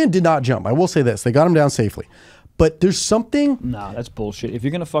 This man did not jump. I will say this. They got him down safely. But there's something. Nah, that's bullshit. If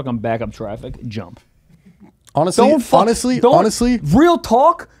you're going to fucking back up traffic, jump. Honestly, real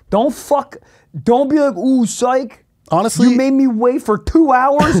talk, don't be like, ooh, psych. Honestly, you made me wait for 2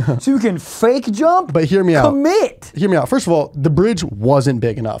 hours so you can fake jump. But hear me out. Commit. Hear me out. First of all, the bridge wasn't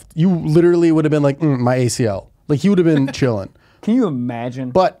big enough. You literally would have been like, my ACL. Like he would have been chilling. Can you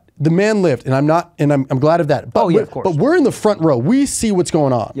imagine? But the man lived, and I'm glad of that. But, of course. But we're in the front row. We see what's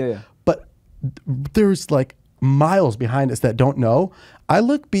going on. Yeah. But there's like miles behind us that don't know. I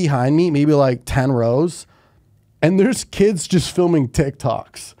look behind me, maybe like 10 rows, and there's kids just filming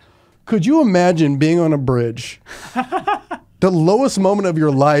TikToks. Could you imagine being on a bridge, the lowest moment of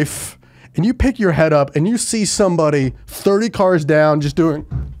your life, and you pick your head up and you see somebody 30 cars down just doing...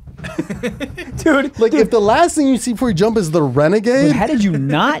 Dude. If the last thing you see before you jump is the Renegade... But how did you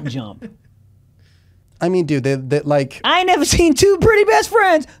not jump? I mean, dude, they like... I ain't never seen two pretty best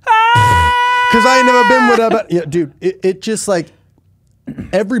friends. Because I ain't never been with a... Yeah, dude, it just like...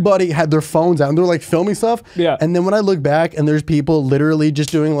 everybody had their phones out and they're like filming stuff. Yeah. And then when I look back and there's people literally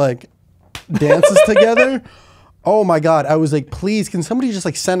just doing like dances together. Oh my God. I was like, please, can somebody just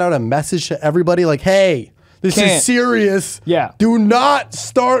like send out a message to everybody like, hey, this is serious. Yeah. Do not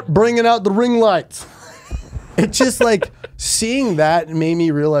start bringing out the ring lights. It's just like seeing that made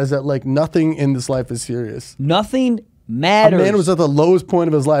me realize that like nothing in this life is serious. Nothing matters. A man was at the lowest point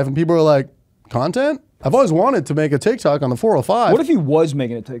of his life and people are like, content? I've always wanted to make a TikTok on the 405. What if he was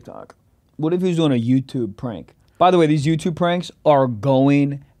making a TikTok? What if he was doing a YouTube prank? By the way, these YouTube pranks are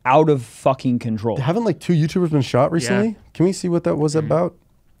going out of fucking control. Haven't like 2 YouTubers been shot recently? Yeah. Can we see what that was about?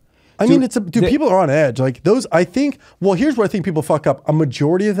 I mean, people are on edge. Like those, I think, well, here's where I think people fuck up. A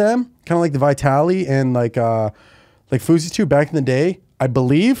majority of them, kind of like the Vitali and like Fuzi's 2 back in the day, I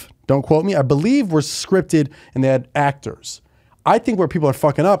believe, don't quote me, I believe were scripted and they had actors. I think where people are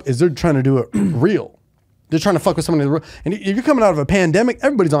fucking up is they're trying to do it real. They're trying to fuck with somebody. And if you're coming out of a pandemic,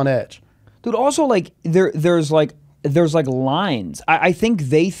 everybody's on edge. Dude, also like there's lines. I think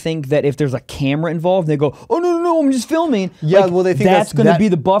they think that if there's a camera involved, they go, oh no, I'm just filming. Yeah, like, well they think that's going to be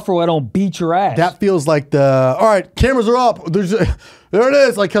the buffer where I don't beat your ass. That feels like the, all right, cameras are up. There it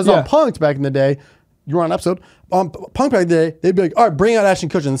is. Like, because on Punk'd back in the day, you were on an episode, on Punk back in the day, they'd be like, all right, bring out Ashton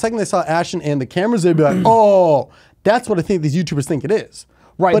Kutcher. And the second they saw Ashton and the cameras, they'd be like, oh, that's what I think these YouTubers think it is.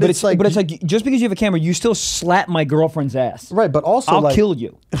 Right, but it's like just because you have a camera, you still slap my girlfriend's ass. Right, but also I'll kill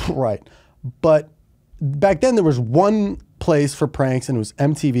you. Right, but back then there was one place for pranks and it was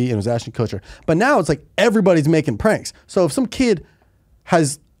MTV and it was Ashton Kutcher. But now it's like everybody's making pranks. So if some kid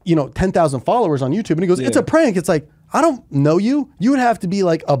has 10,000 followers on YouTube and he goes, it's a prank. It's like, I don't know you. You would have to be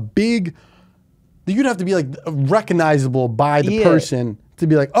like you'd have to be like recognizable by the person to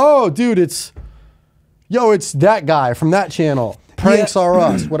be like, oh, dude, it's that guy from that channel. Pranks are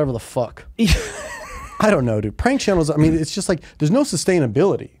us, whatever the fuck. I don't know, dude. Prank channels, I mean, it's just like, there's no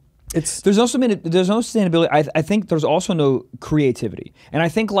sustainability. There's no sustainability. I think there's also no creativity. And I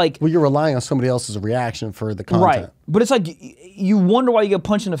think like... Well, you're relying on somebody else's reaction for the content. Right. But it's like, you wonder why you get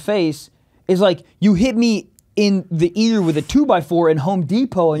punched in the face. It's like, you hit me in the ear with a 2x4 in Home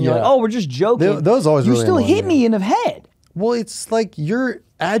Depot and you're like, oh, we're just joking. Those always really You still hit me in the head. Well, it's like you're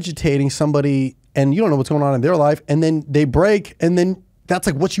agitating somebody and you don't know what's going on in their life, and then they break, and then that's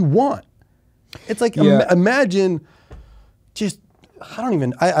like what you want. It's like, imagine just, I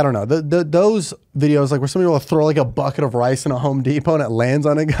don't know. Those videos like where somebody will throw like a bucket of rice in a Home Depot and it lands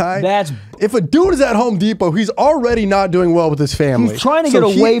on a guy. If a dude is at Home Depot, he's already not doing well with his family. He's trying to get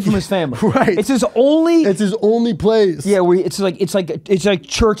away from his family. Right. It's his only place. Yeah, where it's like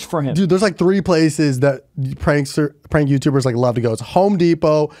church for him. Dude, there's like 3 places that prank YouTubers like love to go. It's Home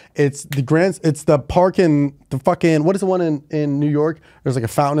Depot, it's the park in the fucking, what is the one in New York? There's like a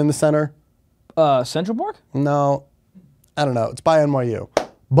fountain in the center. Central Park? No. I don't know. It's by NYU.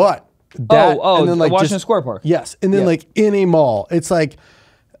 But that, and then like Washington Square Park. Yes. And then like in a mall. It's like,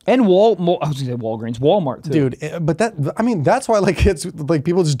 and I was gonna say Walgreens, Walmart too. Dude, but that's why like it's like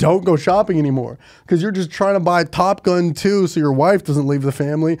people just don't go shopping anymore. Because you're just trying to buy Top Gun 2 so your wife doesn't leave the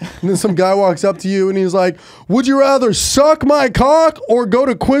family. And then some guy walks up to you and he's like, would you rather suck my cock or go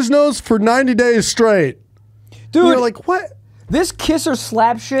to Quiznos for 90 days straight? Dude, and you're like, what? This kiss or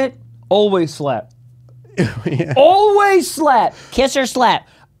slap shit, always slap. Always slap. Kiss or slap.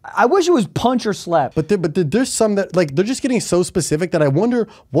 I wish it was punch or slap. But there's some that like they're just getting so specific that I wonder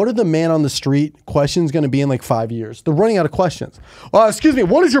what are the man on the street questions going to be in like 5 years? They're running out of questions. Excuse me,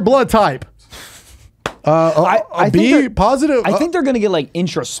 what is your blood type? B positive. I think they're going to get like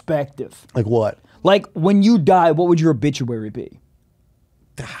introspective. Like what? Like when you die, what would your obituary be?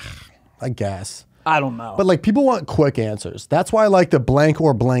 I guess. I don't know. But like people want quick answers. That's why I like the blank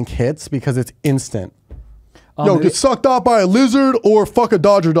or blank hits because it's instant. Yo, get sucked off by a lizard or fuck a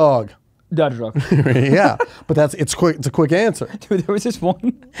Dodger dog. Dodger dog. Yeah, but it's quick. It's a quick answer. Dude, there was this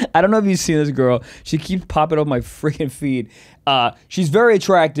one. I don't know if you've seen this girl. She keeps popping up my freaking feed. She's very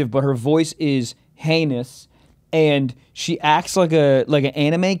attractive, but her voice is heinous, and she acts like an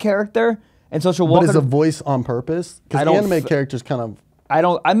anime character. And so she'll walk. But is a voice on purpose? Because anime characters kind of.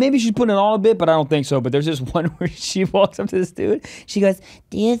 Maybe she's putting it on a bit, but I don't think so. But there's this one where she walks up to this dude. She goes,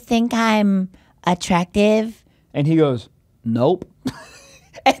 "Do you think I'm attractive?" And he goes, "Nope."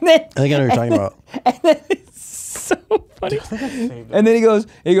 And then I think I know what you're talking about. And then it's so funny. And then he goes,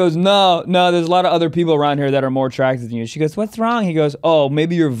 no, there's a lot of other people around here that are more attractive than you. She goes, "What's wrong?" He goes, "Oh,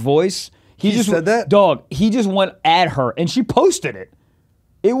 maybe your voice." He just said that? Dog, he just went at her and she posted it.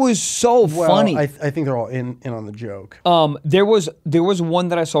 It was so funny. I think they're all in on the joke. There was one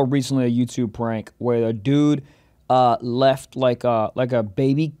that I saw recently, a YouTube prank where a dude left like a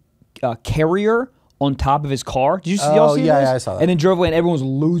baby carrier on top of his car. Did you see? Y'all see this? Yeah, I saw that. And then drove away, and everyone was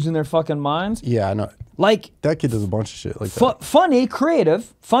losing their fucking minds. Yeah, I know. Like that kid does a bunch of shit like that. Funny,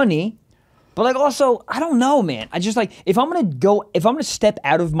 creative, funny, but like also, I don't know, man. I just like if I'm gonna step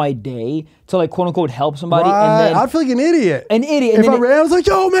out of my day to like quote unquote help somebody, right. and then I'd feel like an idiot. An idiot. If I ran, I was like,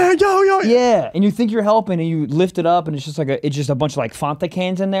 yo, man, yo. Yeah, and you think you're helping, and you lift it up, and it's just like it's just a bunch of like Fanta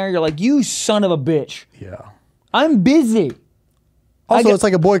cans in there. You're like, you son of a bitch. Yeah. I'm busy. Also, it's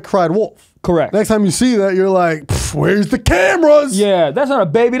like a boy cried wolf. Correct. Next time you see that, you're like, where's the cameras? Yeah, that's not a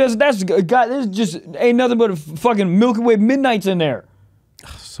baby. That's a guy. There's just ain't nothing but a fucking Milky Way Midnights in there.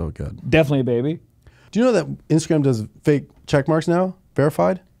 So good. Definitely a baby. Do you know that Instagram does fake check marks now?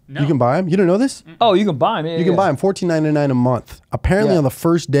 Verified? No. You can buy them. You didn't know this? Oh, you can buy them. Yeah, you can buy them. $14.99 a month. Apparently, on the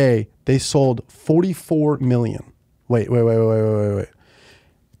first day, they sold 44 million. Wait.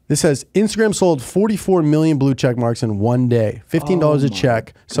 This says Instagram sold 44 million blue check marks in one day. $15 a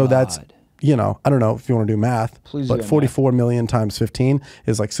check. So that's, you know, I don't know if you want to do math, but 44 million times 15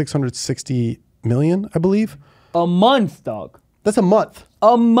 is like 660 million, I believe. A month, dog. That's a month.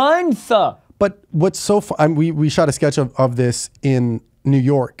 A month. But what's so fun, we shot a sketch of this in New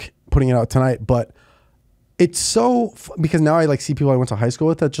York, putting it out tonight, but it's so, because now I like see people I went to high school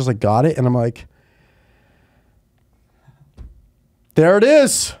with that just like got it, and I'm like, there it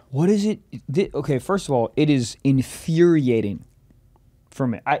is. What is it? Okay, first of all, it is infuriating for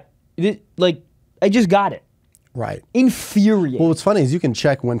me. I just got it. Right. Infuriating. Well, what's funny is you can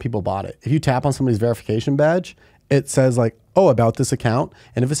check when people bought it. If you tap on somebody's verification badge, it says like, oh, about this account.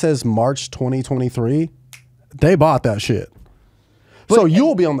 And if it says March 2023, they bought that shit. But, so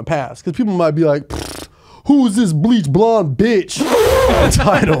you'll be on the pass because people might be like, who's this bleach blonde bitch?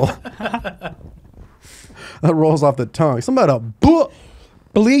 Title. That rolls off the tongue. Somebody book.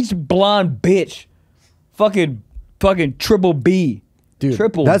 Bleach blonde bitch. Fucking triple B. Dude,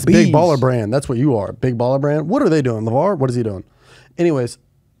 triple that's B's. Big Baller Brand. That's what you are. Big Baller Brand. What are they doing? LeVar? What is he doing? Anyways,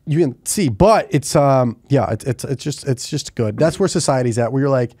 you can see, but it's it's just good. That's where society's at, where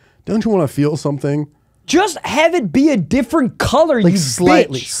you're like, don't you want to feel something? Just have it be a different color, like you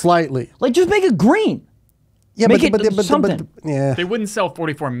slightly, bitch. Slightly. Like just make it green. Yeah, make but something. Yeah. They wouldn't sell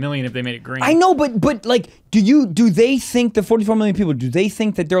 44 million if they made it green. I know, but like, do they think the 44 million people? Do they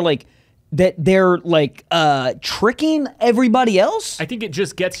think that they're like tricking everybody else? I think it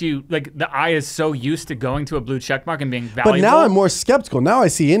just gets you, like, the eye is so used to going to a blue check mark and being valuable. But now I'm more skeptical. Now I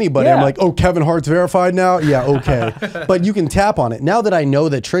see anybody, I'm like, oh, Kevin Hart's verified now? Yeah, okay. But you can tap on it. Now that I know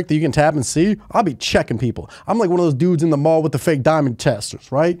the trick that you can tap and see, I'll be checking people. I'm like one of those dudes in the mall with the fake diamond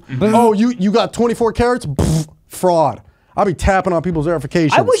testers, right? Oh, you got 24 carats? Pfft, fraud. I'll be tapping on people's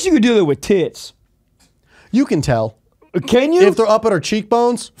verifications. I wish you could do that with tits. You can tell. Can you? If they're up at her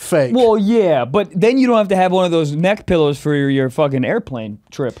cheekbones, fake. Well, yeah, but then you don't have to have one of those neck pillows for your fucking airplane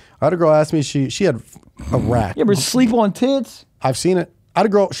trip. I had a girl ask me, she had a rack. You ever sleep on tits? I've seen it. I had a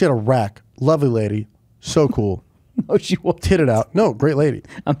girl, she had a rack. Lovely lady. So cool. No, she won't. Titted out. No, great lady.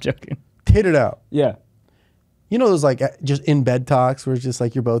 I'm joking. Titted out. Yeah. You know those like just in bed talks where it's just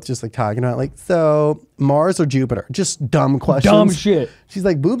like you're both just like talking about like, so Mars or Jupiter? Just dumb questions. Dumb shit. She's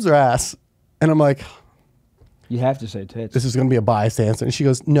like, boobs or ass? And I'm like, you have to say tits. This is going to be a biased answer. And she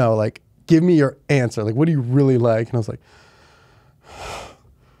goes, no, like, give me your answer. Like, what do you really like? And I was like,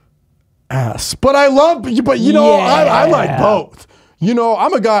 ass. But I love, but you know, I like both. You know,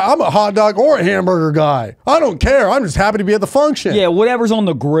 I'm a hot dog or a hamburger guy. I don't care. I'm just happy to be at the function. Yeah, whatever's on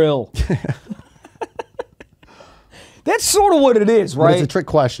the grill. That's sort of what it is, right? But it's a trick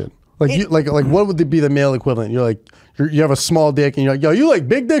question. Like, like what would be the male equivalent? You're like, you have a small dick and you're like, yo, you like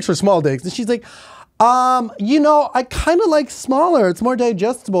big dicks or small dicks? And she's like, you know, I kind of like smaller. It's more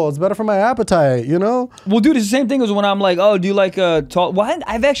digestible. It's better for my appetite, you know? Well, dude, it's the same thing as when I'm like, oh, do you like tall? Well,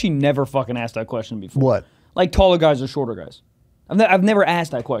 I've actually never fucking asked that question before. What? Like taller guys or shorter guys? I've never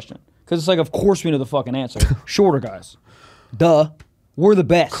asked that question. Because it's like, of course we know the fucking answer. Shorter guys. Duh. We're the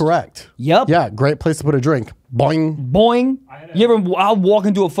best. Correct. Yep. Yeah, great place to put a drink. Boing. Boing. I'll walk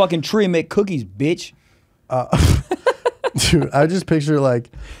into a fucking tree and make cookies, bitch. Dude, I just picture like...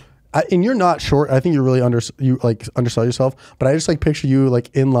 and you're not short. I think you're really undersell yourself. But I just like picture you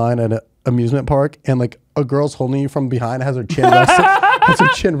like in line at an amusement park, and like a girl's holding you from behind, has her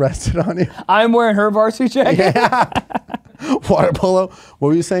chin rested on you. I'm wearing her varsity jacket. Yeah. Water polo. What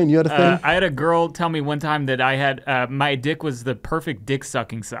were you saying? You had a thing. I had a girl tell me one time that I had my dick was the perfect dick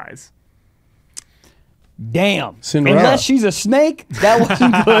sucking size. Damn. Cinderella. Unless she's a snake, that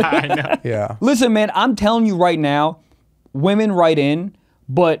wasn't good. I know. Yeah. Listen, man, I'm telling you right now, women write in.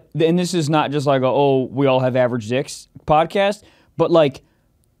 But, and this is not just like, we all have average dicks podcast, but like,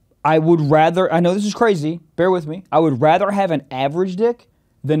 I would rather, I know this is crazy, bear with me, I would rather have an average dick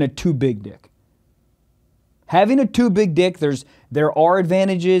than a too big dick. Having a too big dick, there are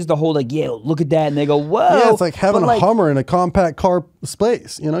advantages. The whole like, yeah, look at that, and they go, whoa. Yeah, it's like having a Hummer in a compact car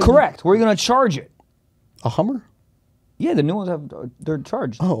space. You know. Correct. Where are you gonna charge it? A Hummer? Yeah, the new ones they're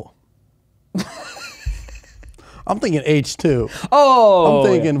charged. Oh. I'm thinking H2. Oh. I'm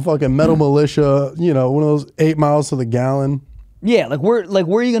thinking fucking Metal Militia. You know, one of those 8 miles to the gallon. Yeah, like where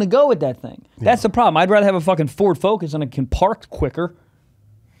are you gonna go with that thing? That's the problem. I'd rather have a fucking Ford Focus and it can park quicker.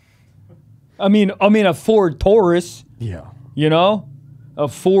 I mean a Ford Taurus. Yeah. You know, a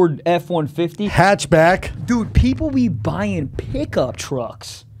Ford F-150 hatchback. Dude, people be buying pickup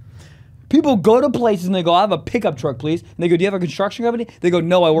trucks. People go to places and they go, I have a pickup truck, please. And they go, do you have a construction company? They go,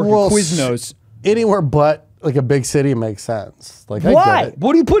 no, I work at Quiznos. Anywhere but like a big city makes sense. Like, why? I get it.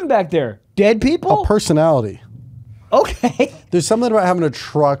 What are you putting back there? Dead people? A personality. Okay. There's something about having a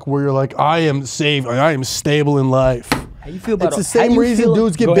truck where you're like, I am safe, I am stable in life. How you feel about it's the same reason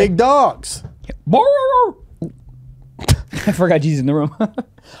dudes get big dogs. I forgot Jesus in the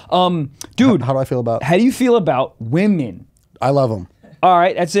room. Dude. How do I feel about? How do you feel about women? I love them. All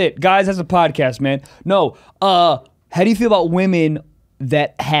right, that's it. Guys, that's a podcast, man. No, how do you feel about women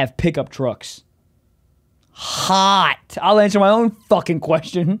that have pickup trucks? Hot. I'll answer my own fucking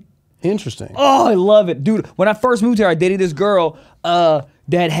question. Interesting. Oh, I love it. Dude, when I first moved here, I dated this girl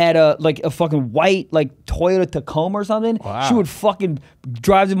that had a fucking white like Toyota Tacoma or something. Wow. She would fucking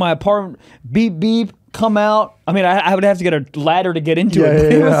drive to my apartment, beep, beep, come out. I mean, I would have to get a ladder to get into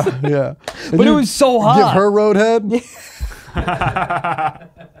it. Yeah. But it was so hot. Give her roadhead?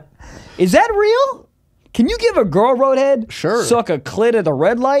 Is that real? Can you give a girl roadhead? Sure. Suck a clit at the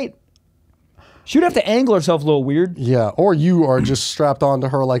red light? She would have to angle herself a little weird. Yeah, or you are just strapped onto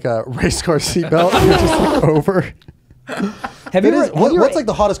her like a race car seatbelt. You're just like over. What's like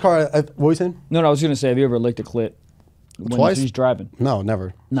the hottest car? What were you saying? No, I was going to say, have you ever licked a clit? Twice? When she's driving. No,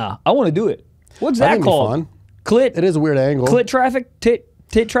 never. Nah, I want to do it. What's that called? Fun. Clit? It is a weird angle. Clit traffic? Tit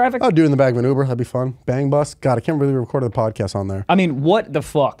traffic? I'll do it in the back of an Uber. That'd be fun. Bang bus. God, I can't believe we recorded the podcast on there. I mean, what the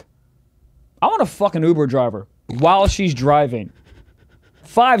fuck? I want a fucking Uber driver while she's driving.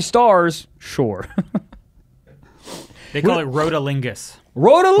 5 stars? Sure. They call it Roadalingus.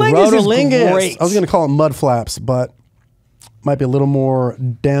 Roadalingus is great. I was going to call it mud flaps, but might be a little more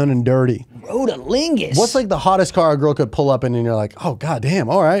down and dirty. Roadalingus. What's like the hottest car a girl could pull up in and you're like, oh, goddamn,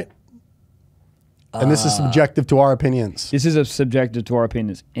 all right. And this is subjective to our opinions. This is subjective to our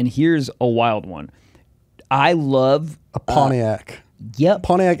opinions. And here's a wild one. I love... a Pontiac. Yep.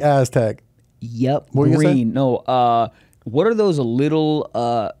 Pontiac Aztec. Yep. What green. No. What are those little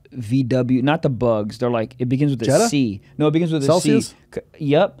VW? Not the bugs. They're like, it begins with a Jetta? C. No, it begins with Celsius? a C.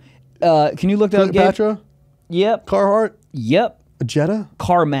 Yep. Can you look that up, Gabe? Cleopatra? Yep. Carhartt? Yep. A Jetta?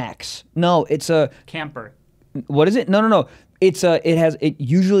 CarMax. No, it's a... Camper. What is it? No. It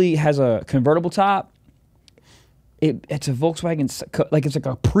usually has a convertible top. It's a Volkswagen, like it's like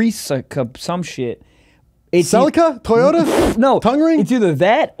a Prius, some shit. It's Celica? Toyota? No. Tongue ring? It's either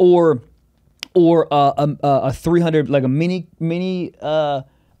that or a 300, like a mini.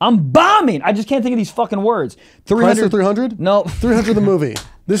 I'm bombing. I just can't think of these fucking words. 300. 300? No. 300 the movie.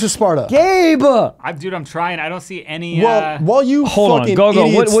 This is Sparta. Gabe! Dude, I'm trying. I don't see any... Well, while you hold fucking on. Go.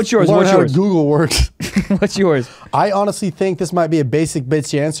 idiots What's yours? learn how Google works. What's yours? I honestly think this might be a basic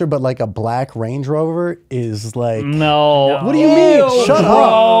bitch answer, but like a black Range Rover is like... No. What do you mean? Shut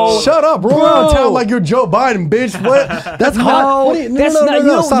up. Shut up. Roll around town like you're Joe Biden, bitch. What? That's hot. What do you,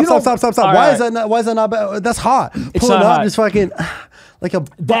 no. Stop. Why is that not bad? That's hot. Pulling up, hot. just fucking... like a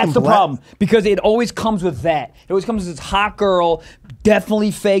That's the problem, because it always comes with that. It always comes with this hot girl, definitely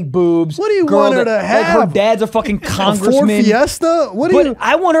fake boobs. What do you want her to have? Like her dad's a fucking congressman. A Ford Fiesta? What do you?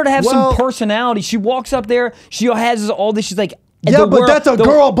 I want her to have some personality. She walks up there, she has all this. She's like, yeah, but that's a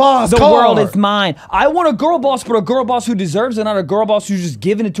girl boss. The world is mine. I want a girl boss, but a girl boss who deserves it, not a girl boss who's just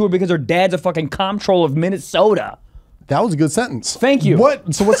giving it to her because her dad's a fucking comptroller of Minnesota. That was a good sentence. Thank you.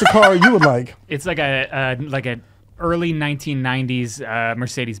 What? So what's the car you would like? It's like a early 1990s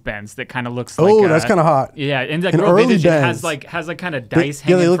Mercedes-Benz that kind of looks like... Oh, that's kind of hot. Yeah, and like early vintage, Benz. It has like kind of dice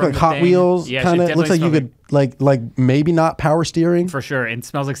hanging they look from like the Hot thing. Wheels. Yeah, kind of looks like you could like maybe not power steering. For sure, and it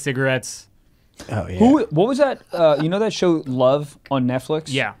smells like cigarettes. Oh yeah. What was that? You know that show Love on Netflix?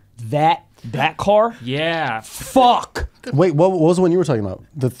 Yeah. That car? Yeah. Fuck. Wait, what was the one you were talking about?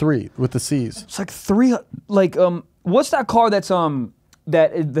 The 3 with the C's. It's like 3. Like what's that car that's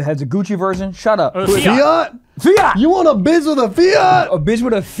that has a Gucci version? Shut up. Fiat. You want a bitch with a Fiat? A bitch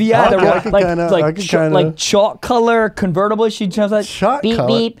with a Fiat, like chalk color convertible. She jumps like beep color.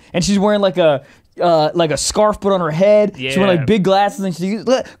 beep, and she's wearing like a like a scarf put on her head. Yeah. She wore like big glasses and she's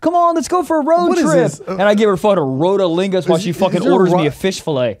like, come on, let's go for a road trip. And I give her fucking Roadalingus while she fucking orders me a fish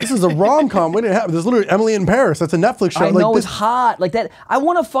fillet. This is a rom-com. When did it happen? There's literally Emily in Paris. That's a Netflix show. I know, it's hot. Like that. I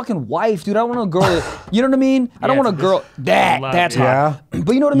want a fucking wife, dude. I want a girl that, you know what I mean? I don't want a girl that's hot.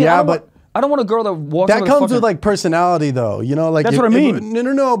 But you know what I mean? Yeah, but I don't want a girl that walks. That comes with like personality, though. You know, like that's what I mean.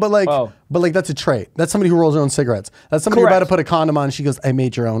 No. But like, that's a trait. That's somebody who rolls their own cigarettes. That's somebody who about to put a condom on. And she goes, "I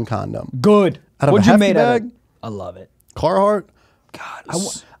made your own condom." Good. What'd you make out of? I love it. Carhartt.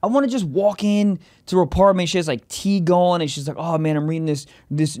 God, I want to just walk in to her apartment. She has like tea going, and she's like, "Oh man, I'm reading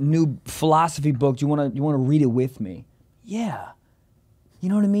this new philosophy book. Do you want to read it with me?" Yeah. You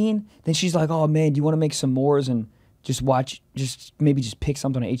know what I mean? Then she's like, "Oh man, do you want to make some s'mores and maybe pick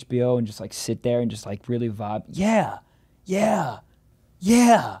something on HBO and just like sit there and just like really vibe?" Yeah.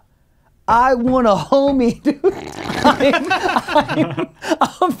 I want a homie, dude.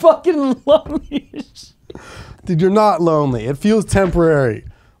 I'm fucking lonely. Dude, you're not lonely. It feels temporary.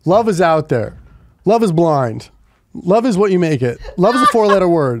 Love is out there. Love is blind. Love is what you make it. Love is a 4-letter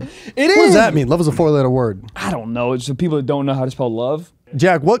word. What does that mean? Love is a 4-letter word. I don't know. It's the people that don't know how to spell love.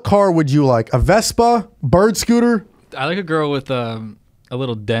 Jack, what car would you like? A Vespa? Bird scooter? I like a girl with a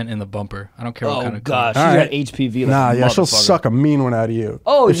little dent in the bumper. I don't care what kind of car. Oh, gosh. She's got HPV. Nah, yeah, she'll suck a mean one out of you.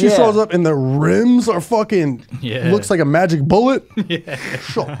 Oh, if she shows up and the rims are fucking, looks like a magic bullet,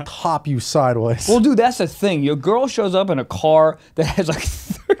 she'll top you sideways. Well, dude, that's the thing. Your girl shows up in a car that has like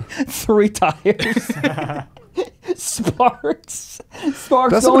 3 tires. Sparks.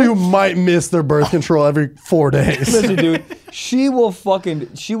 That's somebody who might miss their birth control every 4 days. Listen, dude, she will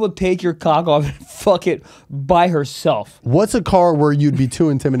take your cock off and fuck it by herself. What's a car where you'd be too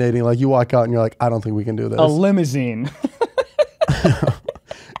intimidating? Like you walk out and you're like, I don't think we can do this. A limousine.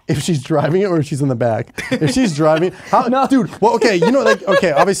 If she's driving it or if she's in the back. If she's driving, dude, well, okay, you know, like,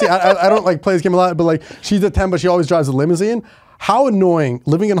 okay, obviously I don't like play this game a lot, but like she's a 10, but she always drives a limousine. How annoying,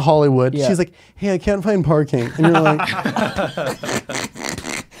 living in Hollywood, she's like, hey, I can't find parking. And you're like...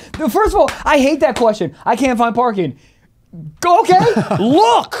 Dude, first of all, I hate that question. I can't find parking. Okay,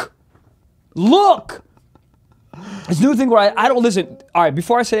 look. This new thing where I don't listen. All right,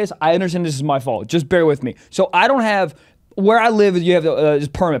 before I say this, I understand this is my fault. Just bear with me. So I don't have, where I live, you have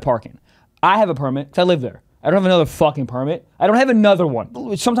just permit parking. I have a permit because I live there. I don't have another fucking permit. I don't have another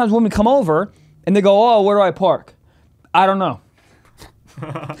one. Sometimes women come over and they go, oh, where do I park? I don't know.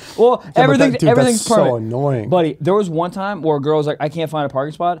 Well, everything's permit. So annoying, buddy. There was one time where a girl was like, "I can't find a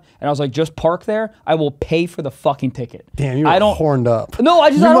parking spot," and I was like, "Just park there. I will pay for the fucking ticket." Damn, you were horned up. No,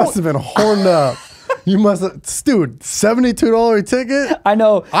 you must have been horned up. You must have, dude. $72 ticket. I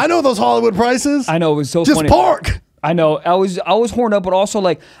know those Hollywood prices. I know, it was so just funny. Just park. I know. I was horned up, but also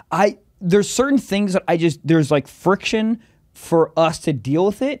like there's certain things that there's like friction for us to deal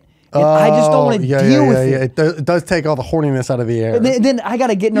with it. And I just don't want to deal with it. It does take all the horniness out of the air. Then I got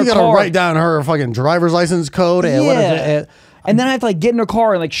to get in her car. You got to write down her fucking driver's license code. And what is it? And then I have to like get in her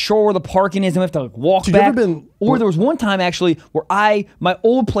car and like show her where the parking is, and we have to like walk back. Or there was one time actually where my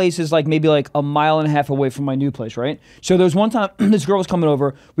old place is like maybe like a mile and a half away from my new place, right? So there was one time this girl was coming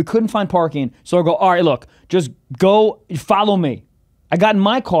over. We couldn't find parking. So I go, all right, look, just go follow me. I got in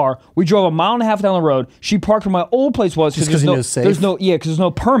my car. We drove a mile and a half down the road. She parked where my old place was because there's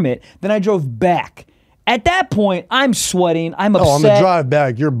no permit. Then I drove back. At that point, I'm sweating. I'm upset. Oh, on the drive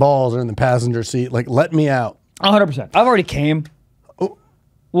back, your balls are in the passenger seat. Like, let me out. 100%. I've already came. Oh.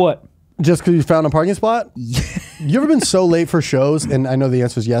 What? Just because you found a parking spot? You ever been so late for shows? And I know the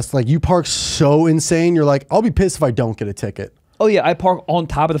answer is yes. Like, you park so insane. You're like, I'll be pissed if I don't get a ticket. Oh, yeah. I park on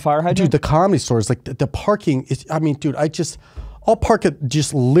top of the fire hydrant. Dude, the Comedy Store is like, the parking is, I mean, dude, I'll park it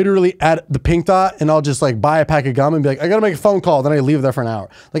just literally at the Pink Dot, and I'll just like buy a pack of gum and be like, I gotta make a phone call. Then I leave there for an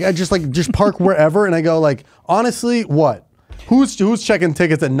hour. Like I just park wherever, and I go like, honestly, what? Who's checking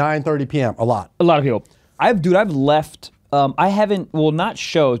tickets at 9:30 p.m.? A lot of people. I've left. I haven't. Well, not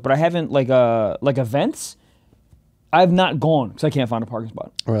shows, but I haven't like events. I've not gone because I can't find a parking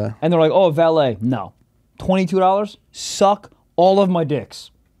spot. Really? And they're like, oh, valet. No, $22. Suck all of my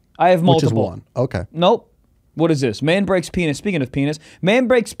dicks. I have multiple. Which is one. Okay. Nope. What is this? Man breaks penis. Speaking of penis, man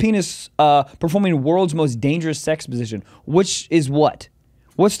breaks penis performing world's most dangerous sex position. Which is what?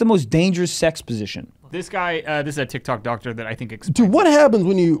 What's the most dangerous sex position? This guy, this is a TikTok doctor that I think explains. Dude, what happens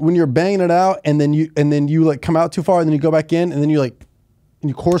when you're banging it out and then you like come out too far and then you go back in and then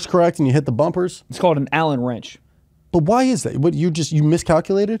you course correct and you hit the bumpers? It's called an Allen wrench. But why is that? What you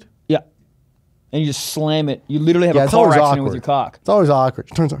miscalculated? Yeah. And you just slam it. You literally have a car accident with your cock. It's always awkward.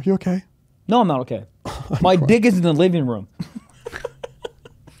 It turns out, you okay? No, I'm not okay. My dick is in the living room.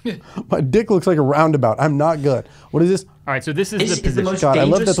 My dick looks like a roundabout. I'm not good. What is this? All right, so this is the position. God, I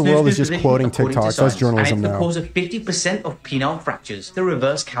love that the world is just quoting TikToks. That's journalism now. It causes 50% of penile fractures, the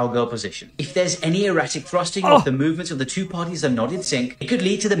reverse cowgirl position. If there's any erratic thrusting or if the movements of the two parties are not in sync, it could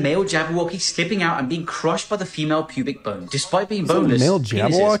lead to the male Jabberwocky slipping out and being crushed by the female pubic bone. Despite being boneless, male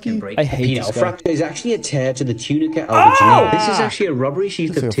Jabberwocky? I hate penile fracture is actually a tear to the tunica albuginea. This is actually a rubbery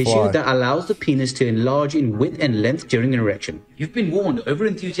sheath of tissue that allows the penis to enlarge in width and length during an erection. You've been warned,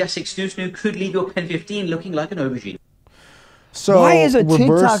 over-enthusiastic snoo-snoo could leave your pen 15 looking like an aubergine. So why is a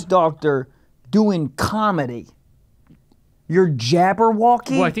TikTok doctor doing comedy? You're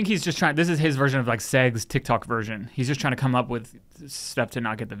Jabberwocky? Well, I think he's just trying. This is his version of like Seg's TikTok version. He's just trying to come up with stuff to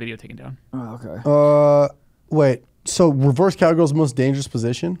not get the video taken down. Oh, okay. Wait. So reverse cowgirl's most dangerous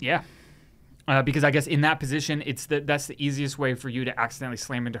position? Yeah. Because I guess in that position, that's the easiest way for you to accidentally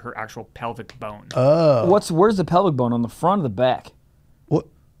slam into her actual pelvic bone. Oh. Where's the pelvic bone, on the front or the back? What?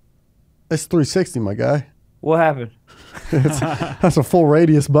 It's 360, my guy. What happened? That's a full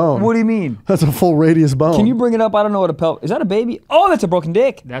radius bone. What do you mean? That's a full radius bone. Can you bring it up? I don't know what a pelvic... Is that a baby? Oh, that's a broken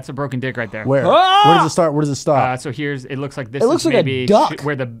dick. That's a broken dick right there. Where? Ah! Where does it start? Where does it stop? So it looks like this. It looks like maybe a duck.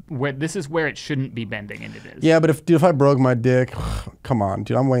 Where this is where it shouldn't be bending, and it is. Yeah, but if I broke my dick, come on,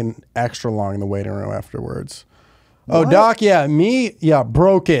 dude, I'm waiting extra long in the waiting room afterwards. What? Oh, doc, yeah, me, yeah,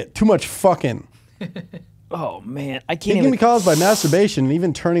 broke it. Too much fucking. Oh man, I can't. It can be caused by masturbation and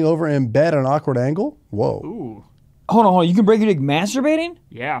even turning over in bed at an awkward angle. Whoa. Ooh. Hold on. You can break your dick masturbating?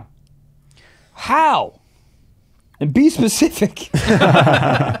 Yeah. How? And be specific.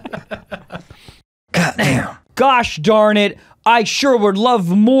 Goddamn. Gosh darn it. I sure would love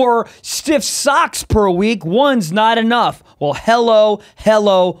more stiff socks per week. One's not enough. Well, hello,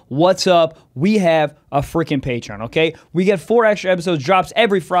 what's up? We have a freaking Patreon, okay? We get 4 extra episodes, drops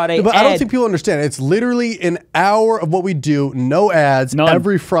every Friday. Yeah, but I don't think people understand. It's literally an hour of what we do, no ads,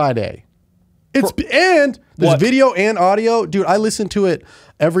 every Friday. And there's video and audio. Dude, I listen to it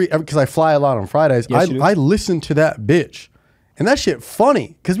every because I fly a lot on Fridays. Yes, I listen to that bitch. And that shit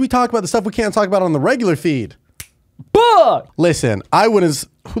funny. Because we talk about the stuff we can't talk about on the regular feed. But listen,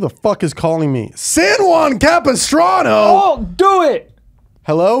 who the fuck is calling me? San Juan Capistrano! Oh, do it!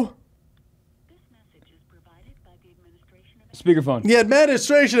 Hello? This message is provided by the administration of Speakerphone. The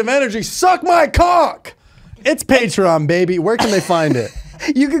Administration of Energy, suck my cock! It's Patreon, baby. Where can they find it?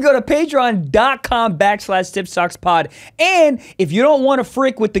 You can go to patreon.com/StiffSocksPod. And if you don't want to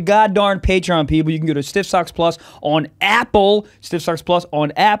frick with the goddamn Patreon people, you can go to Stiff Socks Plus on Apple. Stiff Socks Plus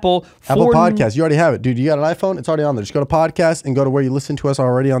on Apple. Apple Podcasts. You already have it. Dude, you got an iPhone? It's already on there. Just go to Podcast and go to where you listen to us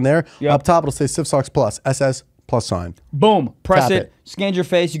already on there. Yep. Up top, it'll say Stiff Socks Plus. SS plus sign. Boom. Press it. Scan your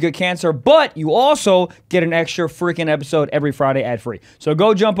face. You get cancer. But you also get an extra freaking episode every Friday ad-free. So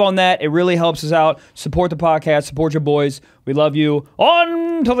go jump on that. It really helps us out. Support the podcast. Support your boys. We love you.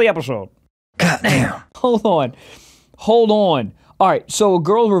 On to the episode. Goddamn. Hold on. All right. So a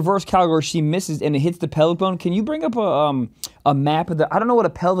girl's reverse cowgirl, she misses and it hits the pelvic bone. Can you bring up a map of the... I don't know what a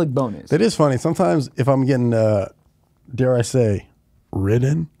pelvic bone is. It is funny. Sometimes if I'm getting, dare I say,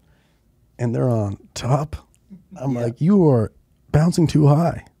 ridden, and they're on top... I'm like, you are bouncing too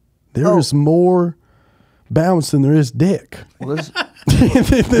high. There is more bounce than there is dick. Well,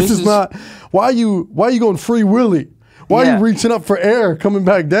 this is not. Why are you going free willy? Why are you reaching up for air, coming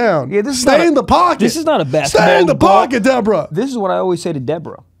back down? Yeah, Stay in the pocket. This is not a basketball. Stay in the pocket, Deborah. This is what I always say to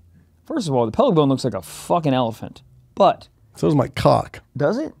Deborah. First of all, the pelvic bone looks like a fucking elephant, but so does my cock.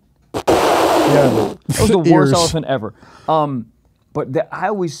 Does it? Yeah. That was the worst elephant ever. But I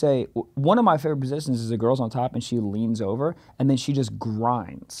always say, one of my favorite positions is the girl's on top and she leans over and then she just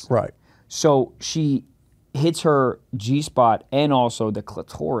grinds. Right. So she hits her G-spot and also the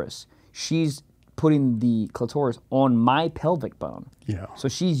clitoris. She's putting the clitoris on my pelvic bone. Yeah. So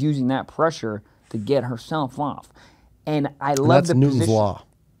she's using that pressure to get herself off. And I love the Newton's position. law.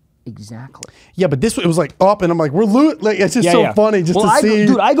 Exactly. Yeah, but this it was like up, and I'm like, like it's just so funny just to see.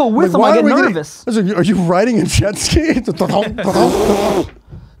 Dude, I go with them. I get nervous. Are you riding a jet ski?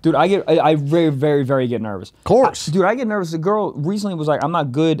 Dude, I very, very, very get nervous. Of course. Dude, I get nervous. The girl recently was like, I'm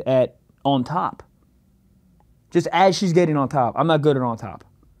not good at on top. Just as she's getting on top, I'm not good at on top.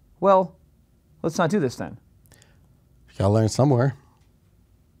 Well, let's not do this then. You gotta learn somewhere.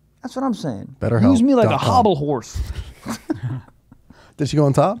 That's what I'm saying. BetterHelp.com. Use me like a hobble horse. Did she go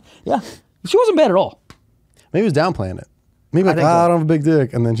on top? Yeah. She wasn't bad at all. Maybe he was downplaying it. Maybe like, I don't have a big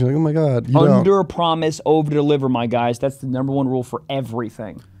dick. And then she's like, oh my God, you Under promise, over deliver, my guys. That's the #1 rule for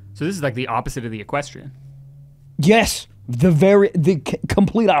everything. So this is like the opposite of the equestrian. Yes. The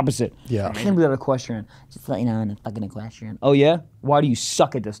complete opposite. Yeah. I can't believe that equestrian. Just let you know, I'm a fucking equestrian. Oh yeah? Why do you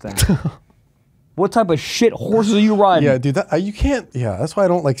suck at this thing? What type of shit horses are you riding? Yeah, dude, you can't. Yeah, that's why I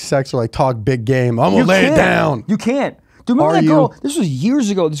don't like sex or like talk big game. I'm gonna lay it down. You can't. Dude, remember that girl? This was years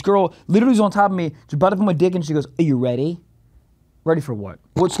ago. This girl literally was on top of me. She's about to put my dick in. She goes, "Are you ready? Ready for what?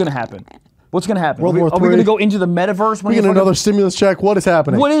 What's gonna happen? What's gonna happen? Are we gonna go into the metaverse? We get another stimulus check. What is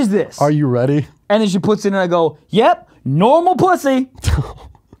happening? What is this? Are you ready?" And then she puts it in, and I go, "Yep, normal pussy,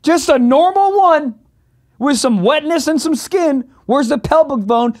 just a normal one with some wetness and some skin. Where's the pelvic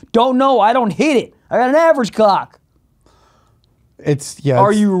bone? Don't know. I don't hit it. I got an average cock."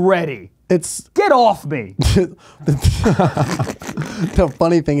 Are you ready? Get off me. The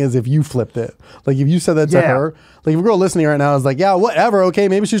funny thing is, if you flipped it, like if you said that to her, like if a girl listening right now is like, yeah, whatever, okay,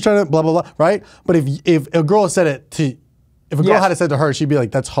 maybe she's trying to blah blah blah, right? But if a girl said it to, if a girl had it said to her, she'd be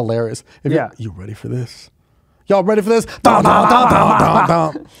like, that's hilarious. You ready for this? Y'all ready for this? That's what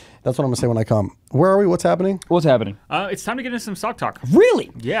I'm gonna say when I come. Where are we? What's happening? What's happening? It's time to get into some sock talk.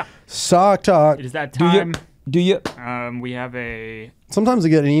 Really? Yeah. Sock talk. It is that time. Do you? We have a... Sometimes I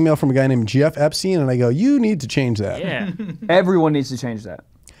get an email from a guy named Jeff Epstein, and I go, you need to change that. Yeah. Everyone needs to change that.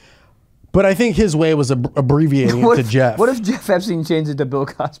 But I think his way was abbreviating it to Jeff. What if Jeff Epstein changed it to Bill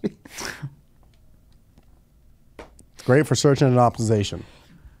Cosby? Great for search engine optimization.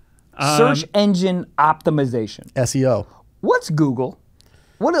 Search engine optimization. SEO. What's Google?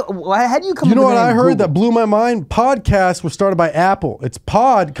 How do you come? You know what I heard that blew my mind? Podcasts were started by Apple. It's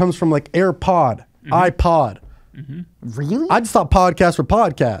pod comes from like AirPod, iPod. Really? I just thought podcasts were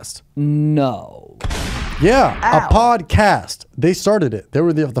podcast. No. Yeah, a podcast. They started it. They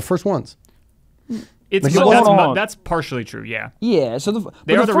were the first ones. That's partially true. Yeah. Yeah. So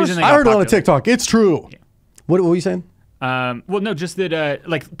they are the reason they got I heard popular. it on a TikTok. It's true. Yeah. What were you saying? Well, no, just that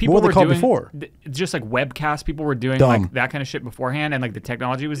like people what were were called doing before? Just like webcasts. People were doing Dumb. like that kind of shit beforehand, and like the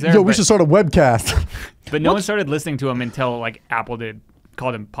technology was there. Yo, we should start a webcast. But no one started listening to them until like Apple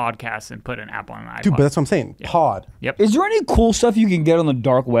called them podcasts and put an Apple on an iPod. Dude, but that's what I'm saying. Yeah. Pod. Yep. Is there any cool stuff you can get on the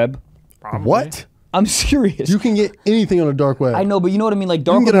dark web? Probably. What? I'm serious. You can get anything on a dark web. I know, but you know what I mean? Like You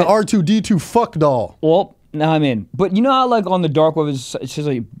dark can get web. an R2D2 fuck doll. Well, now I'm in. But you know how like on the dark web it's just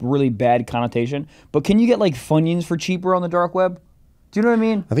a really bad connotation. But can you get like Funyuns for cheaper on the dark web? Do you know what I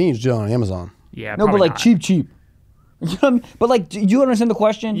mean? I think you should do it on Amazon. Yeah. No, but like not. cheap. You know what I mean? But like, do you understand the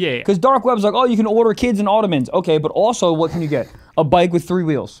question? Yeah. Because dark web's like, oh, you can order kids and ottomans. Okay, but also what can you get? A bike with 3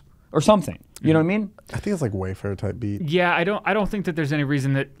 wheels or something. You know what I mean? I think it's like Wayfair type beat. Yeah, I don't think that there's any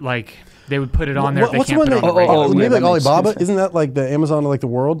reason that like they would put it on there. What's if they the can't one put it on the maybe like that makes Alibaba? sense. Isn't that like the Amazon of like the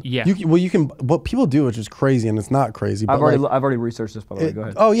world? Yeah. You can. What people do, which is crazy, and it's not crazy. But I've already researched this, by the way. Go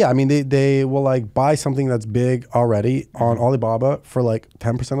ahead. Oh yeah, I mean they will like buy something that's big already on Alibaba for like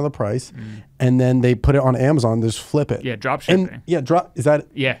 10% of the price, and then they put it on Amazon. Just flip it. Yeah, drop shipping. And yeah, is that?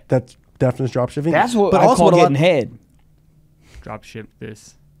 Yeah. That's definitely drop shipping. That's what but I also call what getting head. Drop ship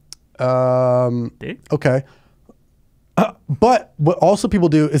this. Okay. But what also people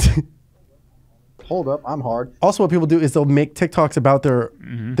do is hold up, I'm hard. Also, what people do is they'll make TikToks about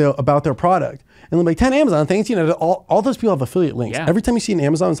their product, and they'll make 10 Amazon things. You know, all those people have affiliate links. Yeah. Every time you see an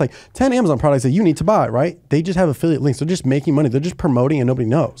Amazon, it's like 10 Amazon products that you need to buy. Right? They just have affiliate links. They're just making money. They're just promoting, and nobody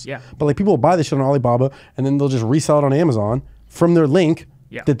knows. Yeah. But like people will buy this shit on Alibaba, and then they'll just resell it on Amazon from their link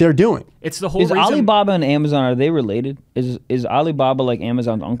that they're doing. It's the whole Is reason. Alibaba and Amazon, are they related? Is Alibaba like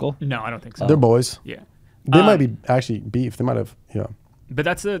Amazon's uncle? No, I don't think so. They're boys. Yeah. They might be actually beef. They might have, yeah. But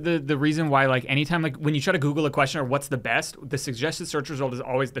that's the reason why, like, anytime, like, when you try to Google a question or what's the best, the suggested search result is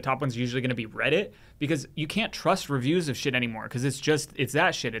always, the top one's usually going to be Reddit, because you can't trust reviews of shit anymore, because it's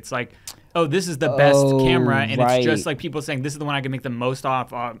that shit. It's like, oh, this is the best camera, and it's just like people saying this is the one I can make the most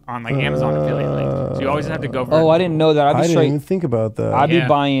off on like Amazon affiliate link. So you always have to go for. Oh, I didn't know that. I didn't even think about that. I'd be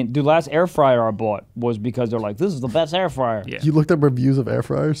buying. The last air fryer I bought was because they're like, this is the best air fryer. Yeah. You looked up reviews of air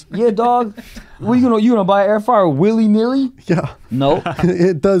fryers? Yeah, dog. What you gonna buy an air fryer willy nilly? Yeah. No.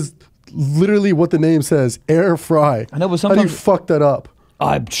 It does literally what the name says, air fry. I know, but how do you sometimes fuck that up?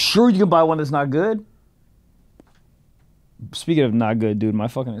 I'm sure you can buy one that's not good. Speaking of not good, dude, my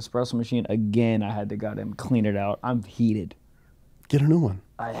fucking espresso machine, again, I had to goddamn clean it out. I'm heated. Get a new one.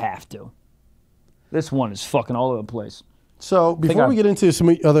 I have to. This one is fucking all over the place. So before we get into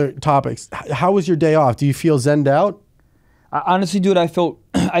some other topics, how was your day off? Do you feel zenned out? Honestly, dude, I felt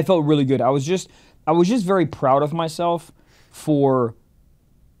really good. I was just very proud of myself for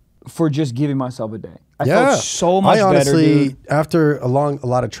just giving myself a day. I felt so much better, honestly, dude. after a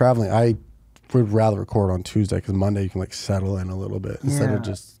lot of traveling, I would rather record on Tuesday, because Monday you can like settle in a little bit instead of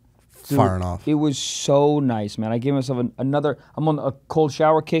just firing off. It was so nice, man. I gave myself another. I'm on a cold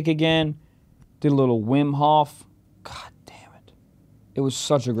shower kick again. Did a little Wim Hof. God damn it! It was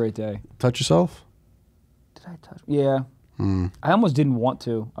such a great day. Touch yourself? Did I touch? Yeah. I almost didn't want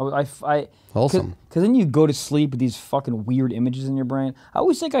to. Wholesome. Because then you go to sleep with these fucking weird images in your brain. I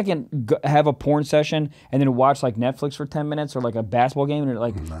always think I can have a porn session and then watch like Netflix for 10 minutes or like a basketball game and it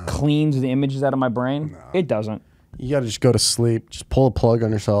like cleans the images out of my brain. It doesn't. You gotta just go to sleep. Just pull a plug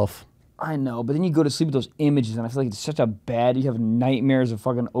on yourself. I know, but then you go to sleep with those images and I feel like it's such a bad, you have nightmares of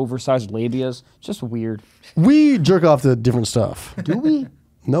fucking oversized labias. It's just weird. We jerk off to different stuff. Do we?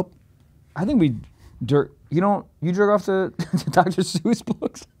 Nope. I think we jerk. You jerk off to Dr. Seuss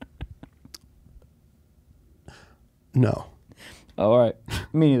books? No. Oh, all right.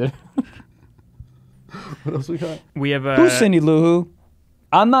 Me neither. What else we got? We have Who's Cindy Lou Who?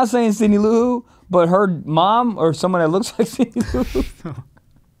 I'm not saying Cindy Lou Who, but her mom or someone that looks like Cindy Lou Who.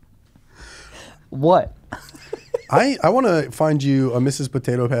 What? I want to find you a Mrs.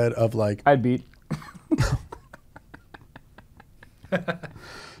 Potato Head of like... I'd beat.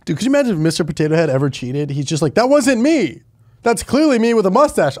 Dude, could you imagine if Mr. Potato Head ever cheated? He's just like, that wasn't me. That's clearly me with a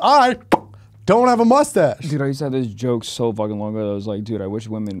mustache. I don't have a mustache. Dude, I used to have this joke so fucking long ago that I was like, dude, I wish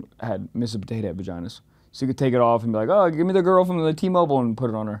women had Mr. Potato Head vaginas. So you could take it off and be like, oh, give me the girl from the T-Mobile and put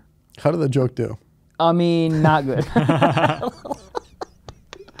it on her. How did the joke do? I mean, not good.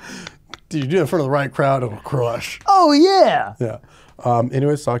 Dude, you do it in front of the right crowd, it'll crush. Oh, yeah. Yeah.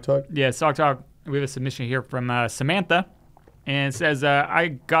 Anyways, Sock Talk. Yeah, Sock Talk. We have a submission here from Samantha. And it says,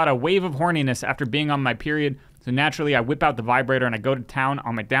 I got a wave of horniness after being on my period. So naturally, I whip out the vibrator and I go to town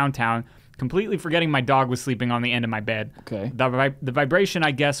on my downtown, completely forgetting my dog was sleeping on the end of my bed. Okay. The vibration,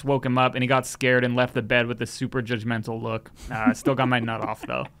 I guess, woke him up and he got scared and left the bed with a super judgmental look. Still got my nut off,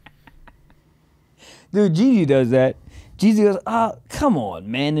 though. Dude, Gigi does that. Gigi goes, come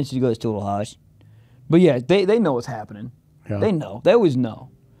on, man. Then she goes to a hush. But yeah, they know what's happening. Yeah. They know. They always know.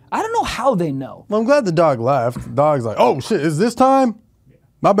 I don't know how they know. Well, I'm glad the dog left. The dog's like, oh, shit, is this time?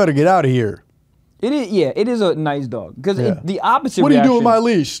 I better get out of here. It is, yeah, it is a nice dog. Because the opposite What do you reaction, do with my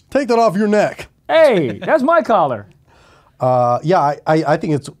leash? Take that off your neck. Hey, that's my collar. Yeah, I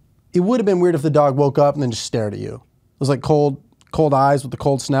think it would have been weird if the dog woke up and then just stared at you. It was like cold eyes with the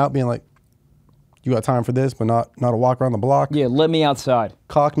cold snout being like, you got time for this, but not a walk around the block? Yeah, let me outside.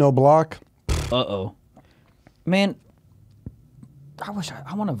 Cock, no block. Uh-oh. Man, I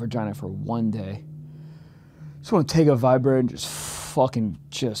want a vagina for one day. Just want to take a vibrator and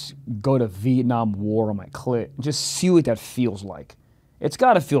just go to Vietnam War on my clit. And just see what that feels like. It's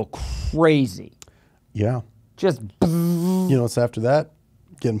got to feel crazy. Yeah. Just. You know what's after that?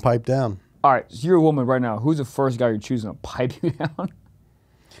 Getting piped down. All right, so you're a woman right now. Who's the first guy you're choosing to pipe you down?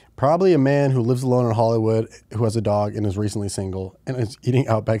 Probably a man who lives alone in Hollywood, who has a dog and is recently single, and is eating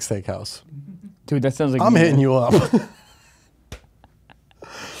Outback Steakhouse. Dude, that sounds like I'm hitting you up.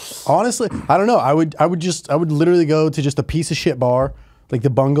 Honestly, I don't know. I would literally go to just a piece of shit bar, like the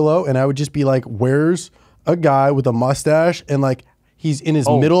Bungalow, and I would just be like, where's a guy with a mustache and like he's in his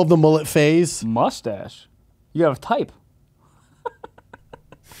middle of the mullet phase? Mustache? You have a type.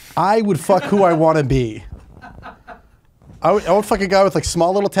 I would fuck who I want to be. I would fuck a guy with like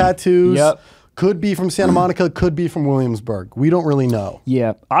small little tattoos. Yep. Could be from Santa Monica, could be from Williamsburg. We don't really know.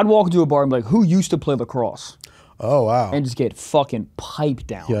 Yeah. I'd walk into a bar and be like, who used to play lacrosse? Oh, wow. And just get fucking piped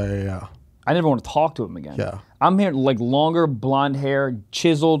down. Yeah. I never want to talk to him again. Yeah. I'm here like longer blonde hair,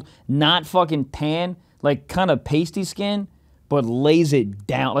 chiseled, not fucking tan, like kind of pasty skin, but lays it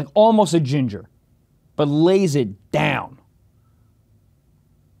down, like almost a ginger, but lays it down.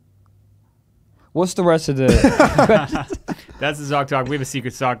 What's the rest of the... That's the Sock Talk. We have a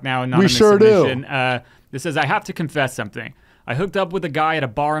secret sock now. We sure do. This says, I have to confess something. I hooked up with a guy at a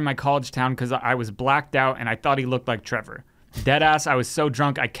bar in my college town because I was blacked out and I thought he looked like Trevor. Deadass, I was so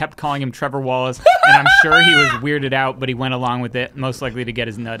drunk I kept calling him Trevor Wallace, and I'm sure he was weirded out, but he went along with it, most likely to get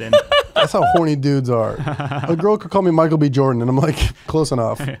his nut in. That's how horny dudes are. A girl could call me Michael B. Jordan, and I'm like, close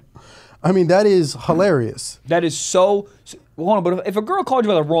enough. I mean, that is hilarious. That is so... Hold on, but if a girl called you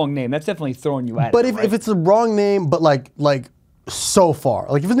by the wrong name, that's definitely throwing you at But it, if it's the wrong name, but like so far.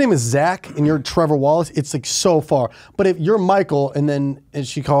 Like if his name is Zach and you're Trevor Wallace, it's like so far. But if you're Michael and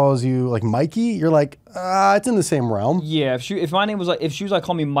she calls you like Mikey, you're like, it's in the same realm. Yeah, if my name was like, if she was like,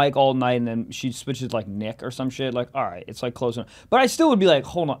 call me Mike all night and then she switches like Nick or some shit, like, all right, it's like close enough. But I still would be like,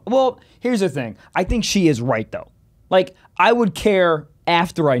 hold on. Well, here's the thing. I think she is right though. Like, I would care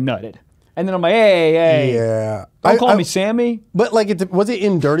after I nutted. And then I'm like, hey. Yeah. Don't call me Sammy. But like, was it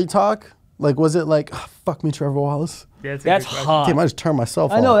in dirty talk? Like, was it like, fuck me, Trevor Wallace? Yeah, that's hot. Damn, I just turned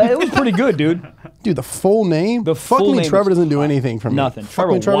myself off. I know, it was pretty good, dude. Dude, the full name? Fuck me, Trevor doesn't do anything for me. Nothing. Fuck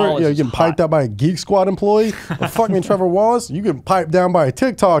me, Trevor. You getting piped out by a Geek Squad employee? Or fuck me, Trevor Wallace? You get piped down by a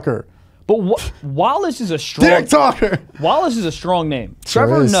TikToker. But Wallace is a strong Dick talker. Wallace is a strong name. Sure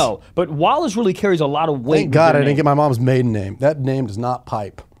Trevor, is. no. But Wallace really carries a lot of weight. Thank God I didn't get my mom's maiden name. That name does not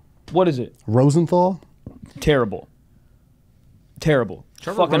pipe. What is it? Rosenthal? Terrible. Terrible.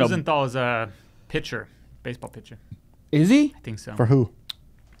 Trevor Rosenthal is a pitcher, baseball pitcher. Is he? I think so. For who?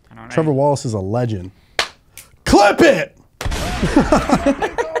 I don't know. Trevor Wallace is a legend. Clip it!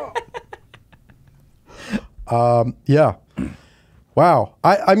 Yeah. Wow.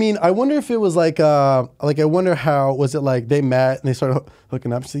 I mean, I wonder if it was like I wonder how, was it like they met and they started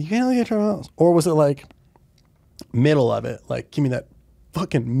hooking up and said, you can't look at Trevor Wallace? Or was it like middle of it? Like, give me that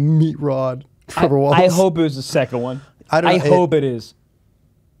fucking meat rod, Trevor Wallace. I hope it was the second one. I hope it is.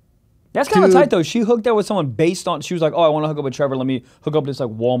 That's kind of tight though. She hooked up with someone based on, she was like, oh, I want to hook up with Trevor. Let me hook up with this like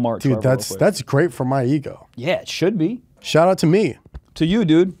Walmart Dude, Trevor that's great for my ego. Yeah, it should be. Shout out to me. To you,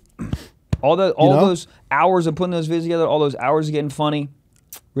 dude. All those hours of putting those videos together, all those hours of getting funny.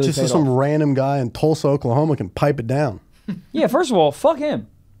 Really Just so some random guy in Tulsa, Oklahoma can pipe it down. Yeah, first of all, fuck him.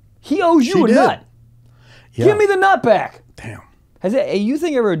 He owes you a nut. Yeah. Give me the nut back. Damn. You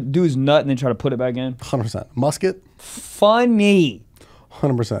think ever do his nut and then try to put it back in? 100%. Musket? Funny.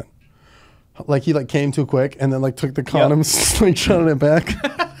 100%. Like he came too quick and then took the condoms, shot it back.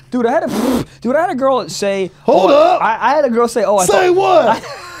 Dude, I had a girl say, Hold up. I had a girl say, say what?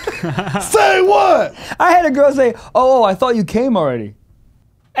 Say what? I had a girl say, oh, I thought you came already.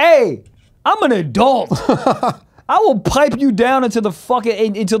 Hey, I'm an adult. I will pipe you down until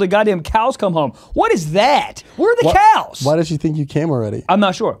the goddamn cows come home. What is that? Where are the cows? Why did you think you came already? I'm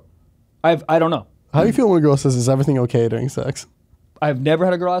not sure. I don't know. How do you feel when a girl says, is everything okay during sex? I've never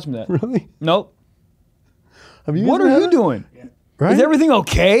had a girl ask me that. Really? Nope. What are you doing? Yeah. Right? Is everything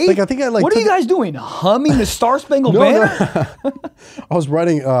okay? I think what are you guys doing? Humming the Star Spangled Banner? No. I was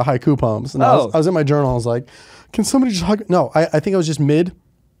writing haiku poems, and I was in my journal. I was like, "Can somebody just hug?" No, I think I was just mid,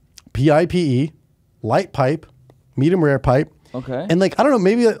 PIPE, light pipe, medium rare pipe. Okay. And I don't know,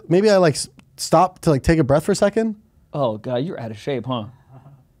 maybe I stopped to take a breath for a second. Oh God, you're out of shape, huh?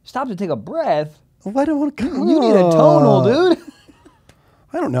 Stop to take a breath. Well, I don't want to. You need a tonal, dude.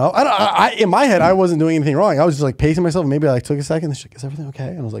 I don't know. In my head, I wasn't doing anything wrong. I was just pacing myself. Maybe I took a second. She's like, is everything okay?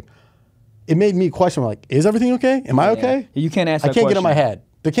 And I was like, it made me question. Is everything okay? Am I okay? You can't ask that question. I can't get in my question. head.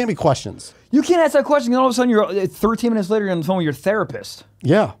 There can't be questions. You can't ask that question, and all of a sudden, you're 13 minutes later, you're on the phone with your therapist.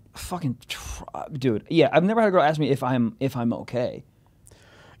 Yeah. Fucking dude. Yeah, I've never had a girl ask me if I'm okay.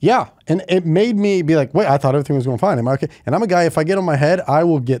 Yeah, and it made me be like, wait, I thought everything was going fine. Am I okay? And I'm a guy. If I get on my head, I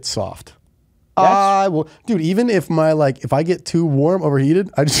will get soft. I will, dude. Even if if I get too warm,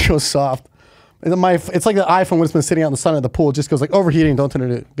 overheated, I just go soft. And it's like the iPhone when it's been sitting out in the sun at the pool. It just goes overheating. Don't turn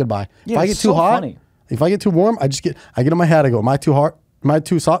it. Goodbye. Yeah, if I get too hot, if I get too warm, I get on my head. I go, am I too hard? Am I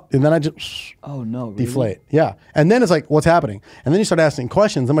too soft? And then I just really? deflate. Yeah, and then it's like, what's happening? And then you start asking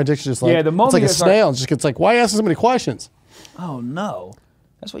questions. And my dick's just like, the moment it's like a snail. It just gets like, why are you asking so many questions? Oh no,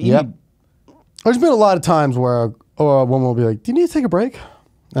 that's what you need. There's been a lot of times where a woman will be like, do you need to take a break?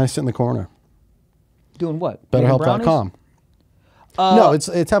 And I sit in the corner. Doing what? BetterHelp.com. No, it's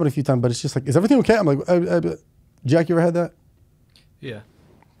happened a few times, but it's just like, is everything okay? I'm like, Jack, you ever had that? Yeah.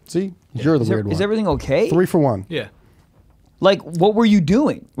 See? Yeah. You're the weird one. Is everything okay? 3 for 1. Yeah. What were you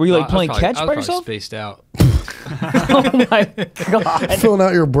doing? Were you playing catch by yourself? I was spaced out. Oh my God. Filling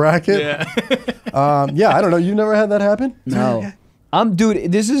out your bracket? Yeah. Yeah, I don't know. You never had that happen? No.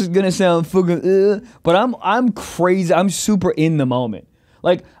 Dude, this is going to sound fucking, but I'm crazy. I'm super in the moment.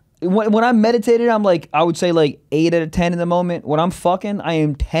 When I'm meditated, I would say 8 out of 10 in the moment. When I'm fucking, I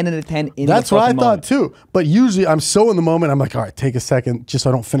am 10 out of 10 in the fucking moment. That's what I thought too. But usually I'm so in the moment, I'm like, all right, take a second just so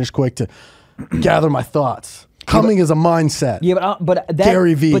I don't finish quick to gather my thoughts. Coming is a mindset. Yeah, but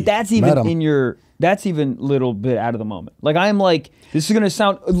Gary V. But that's even that's even a little bit out of the moment. I'm this is going to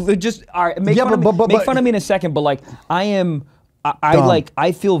sound, just, all right, make fun of me in a second, but I am,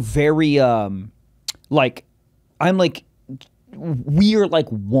 I feel very, we are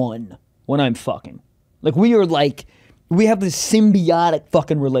one when I'm fucking. We are we have this symbiotic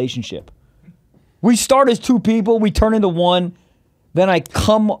fucking relationship. We start as 2 people, we turn into 1, then I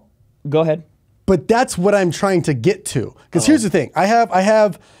come, go ahead. But that's what I'm trying to get to. Because here's the thing. I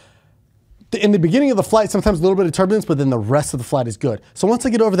have, in the beginning of the flight, sometimes a little bit of turbulence, but then the rest of the flight is good. So once I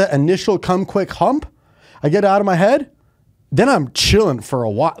get over that initial come quick hump, I get out of my head, then I'm chilling for a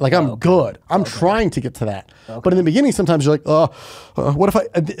while. I'm good. I'm trying to get to that. Okay. But in the beginning, sometimes you're like, what if I,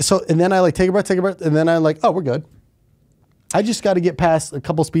 and then I take a breath, and then I'm like, oh, we're good. I just got to get past a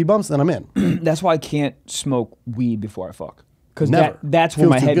couple speed bumps, and I'm in. That's why I can't smoke weed before I fuck. Because that's where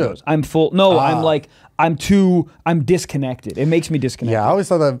my head goes. I'm full. No, I'm disconnected. It makes me disconnected. Yeah, I always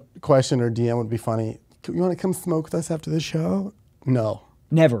thought that question or DM would be funny. You want to come smoke with us after the show? No.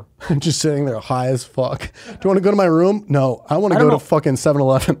 Never. I'm just sitting there high as fuck. Do you want to go to my room? No. I want to go to fucking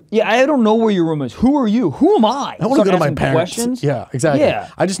 7-Eleven. Yeah, I don't know where your room is. Who are you? Who am I? I want to go to my parents. Questions? Yeah, exactly. Yeah.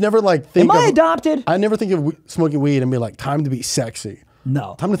 I just never like think Am I adopted? I never think of smoking weed and be like, time to be sexy.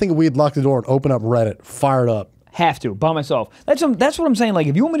 No. Time to think of weed, lock the door, and open up Reddit. Fire it up. Have to, by myself. That's what I'm saying. Like,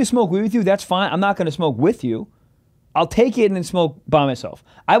 if you want me to smoke weed with you, that's fine. I'm not going to smoke with you. I'll take it and then smoke by myself.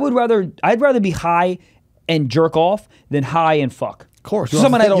 I'd rather be high and jerk off than high and fuck. Of course. You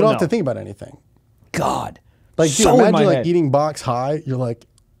don't have to think about anything. God. Like, dude, imagine like eating box high. You're like,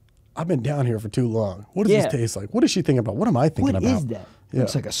 I've been down here for too long. What does this taste like? What is she thinking about? What am I thinking about? What is that? Yeah.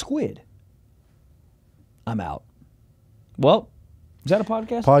 It's like a squid. I'm out. Well, is that a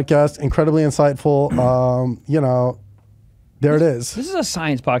podcast? Podcast, incredibly insightful. There it is. This is a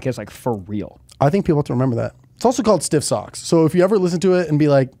science podcast, like, for real. I think people have to remember that. It's also called Stiff Socks. So if you ever listen to it and be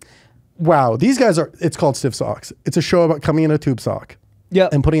like, wow, these guys it's called Stiff Socks. It's a show about coming in a tube sock. Yeah.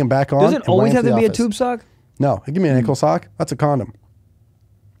 And putting them back on. Does it always have to be a tube sock? No. Give me an ankle sock. That's a condom.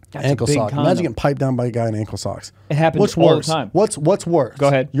 That's ankle a big sock. condom. Imagine getting piped down by a guy in ankle socks. It happens What's all worse? the time. What's worse? Go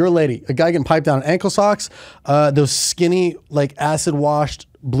ahead. You're a lady. A guy getting piped down in ankle socks, those skinny, like acid washed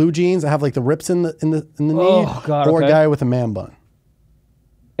blue jeans that have like the rips in the knee. Oh, God, or a guy with a man bun.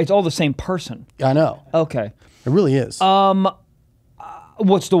 It's all the same person. I know. Okay. It really is.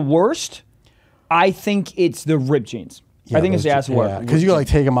 What's the worst? I think it's the ripped jeans. Yeah, I think it's the acid wash. Yeah, because you gotta like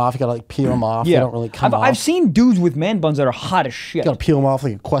take them off. You gotta like peel them off. Yeah. They don't really come off. I've seen dudes with man buns that are hot as shit. You gotta peel them off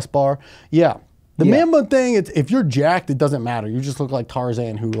like a Quest bar. Yeah. The man bun thing, if you're jacked, it doesn't matter. You just look like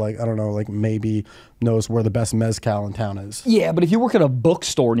Tarzan who, like, I don't know, like maybe knows where the best mezcal in town is. Yeah, but if you work at a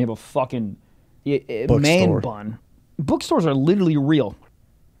bookstore and you have a fucking man bun, bookstores are literally real.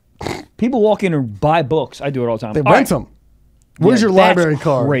 People walk in and buy books. I do it all the time. They rent them. Where's your library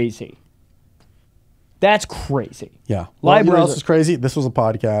card? Crazy. That's crazy. Yeah. Well, what else is crazy? This was a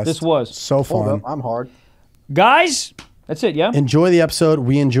podcast. This was. So fun. Hold up, I'm hard. Guys, that's it, yeah? Enjoy the episode.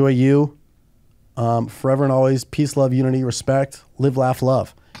 We enjoy you. Forever and always, peace, love, unity, respect. Live, laugh,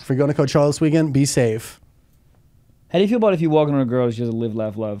 love. If you're going to Coachella this weekend, be safe. How do you feel about if you walk into a girl who's just live,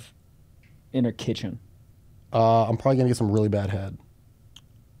 laugh, love in her kitchen? I'm probably going to get some really bad head.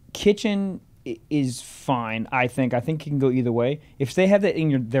 Kitchen is fine, I think. I think it can go either way. If they have that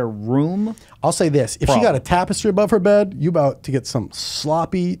in their room... I'll say this. If she got a tapestry above her bed, you about to get some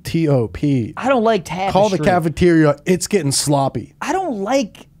sloppy T.O.P. I don't like tapestry. Call the cafeteria. It's getting sloppy. I don't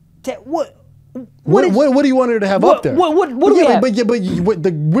like... What do you want her to have up there? What do we have? But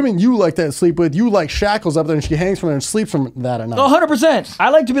the women you like to sleep with, you like shackles up there, and she hangs from there and sleeps from that at night. 100%.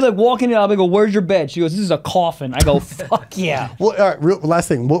 I like to be like walking in. I'll be go, where's your bed? She goes, this is a coffin. I go, fuck yeah. Well, all right. Last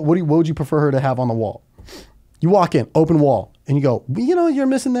thing. What would you prefer her to have on the wall? You walk in, open wall, and you go, you're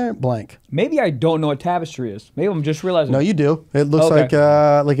missing there blank. Maybe I don't know what tapestry is. Maybe I'm just realizing. No, you do. It looks like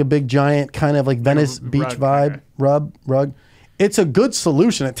a big giant kind of like Venice Beach vibe rug. It's a good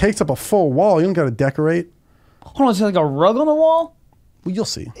solution. It takes up a full wall. You don't got to decorate. Hold on, is it like a rug on the wall? Well, you'll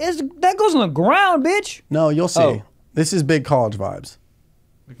see. That goes on the ground, bitch. No, you'll see. Oh. This is big college vibes.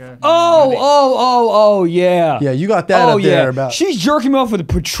 Okay. Oh, yeah. Yeah, you got that up there. About. She's jerking me off with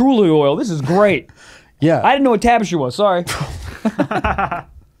the patchouli oil. This is great. Yeah. I didn't know what tapestry was. Sorry.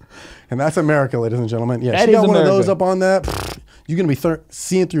 And that's America, ladies and gentlemen. Yeah, she got one of those up on that. You're going to be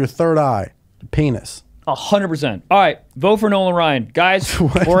seeing through your third eye. Penis. 100%. All right, vote for Nolan Ryan. Guys,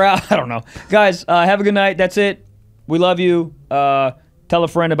 we're out. I don't know. Guys, have a good night. That's it. We love you. Tell a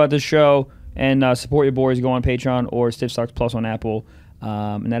friend about this show and support your boys. Go on Patreon or Stiff Socks Plus on Apple.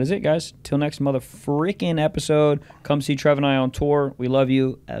 And that is it, guys. Till next mother freaking episode. Come see Trev and I on tour. We love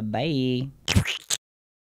you. Bye.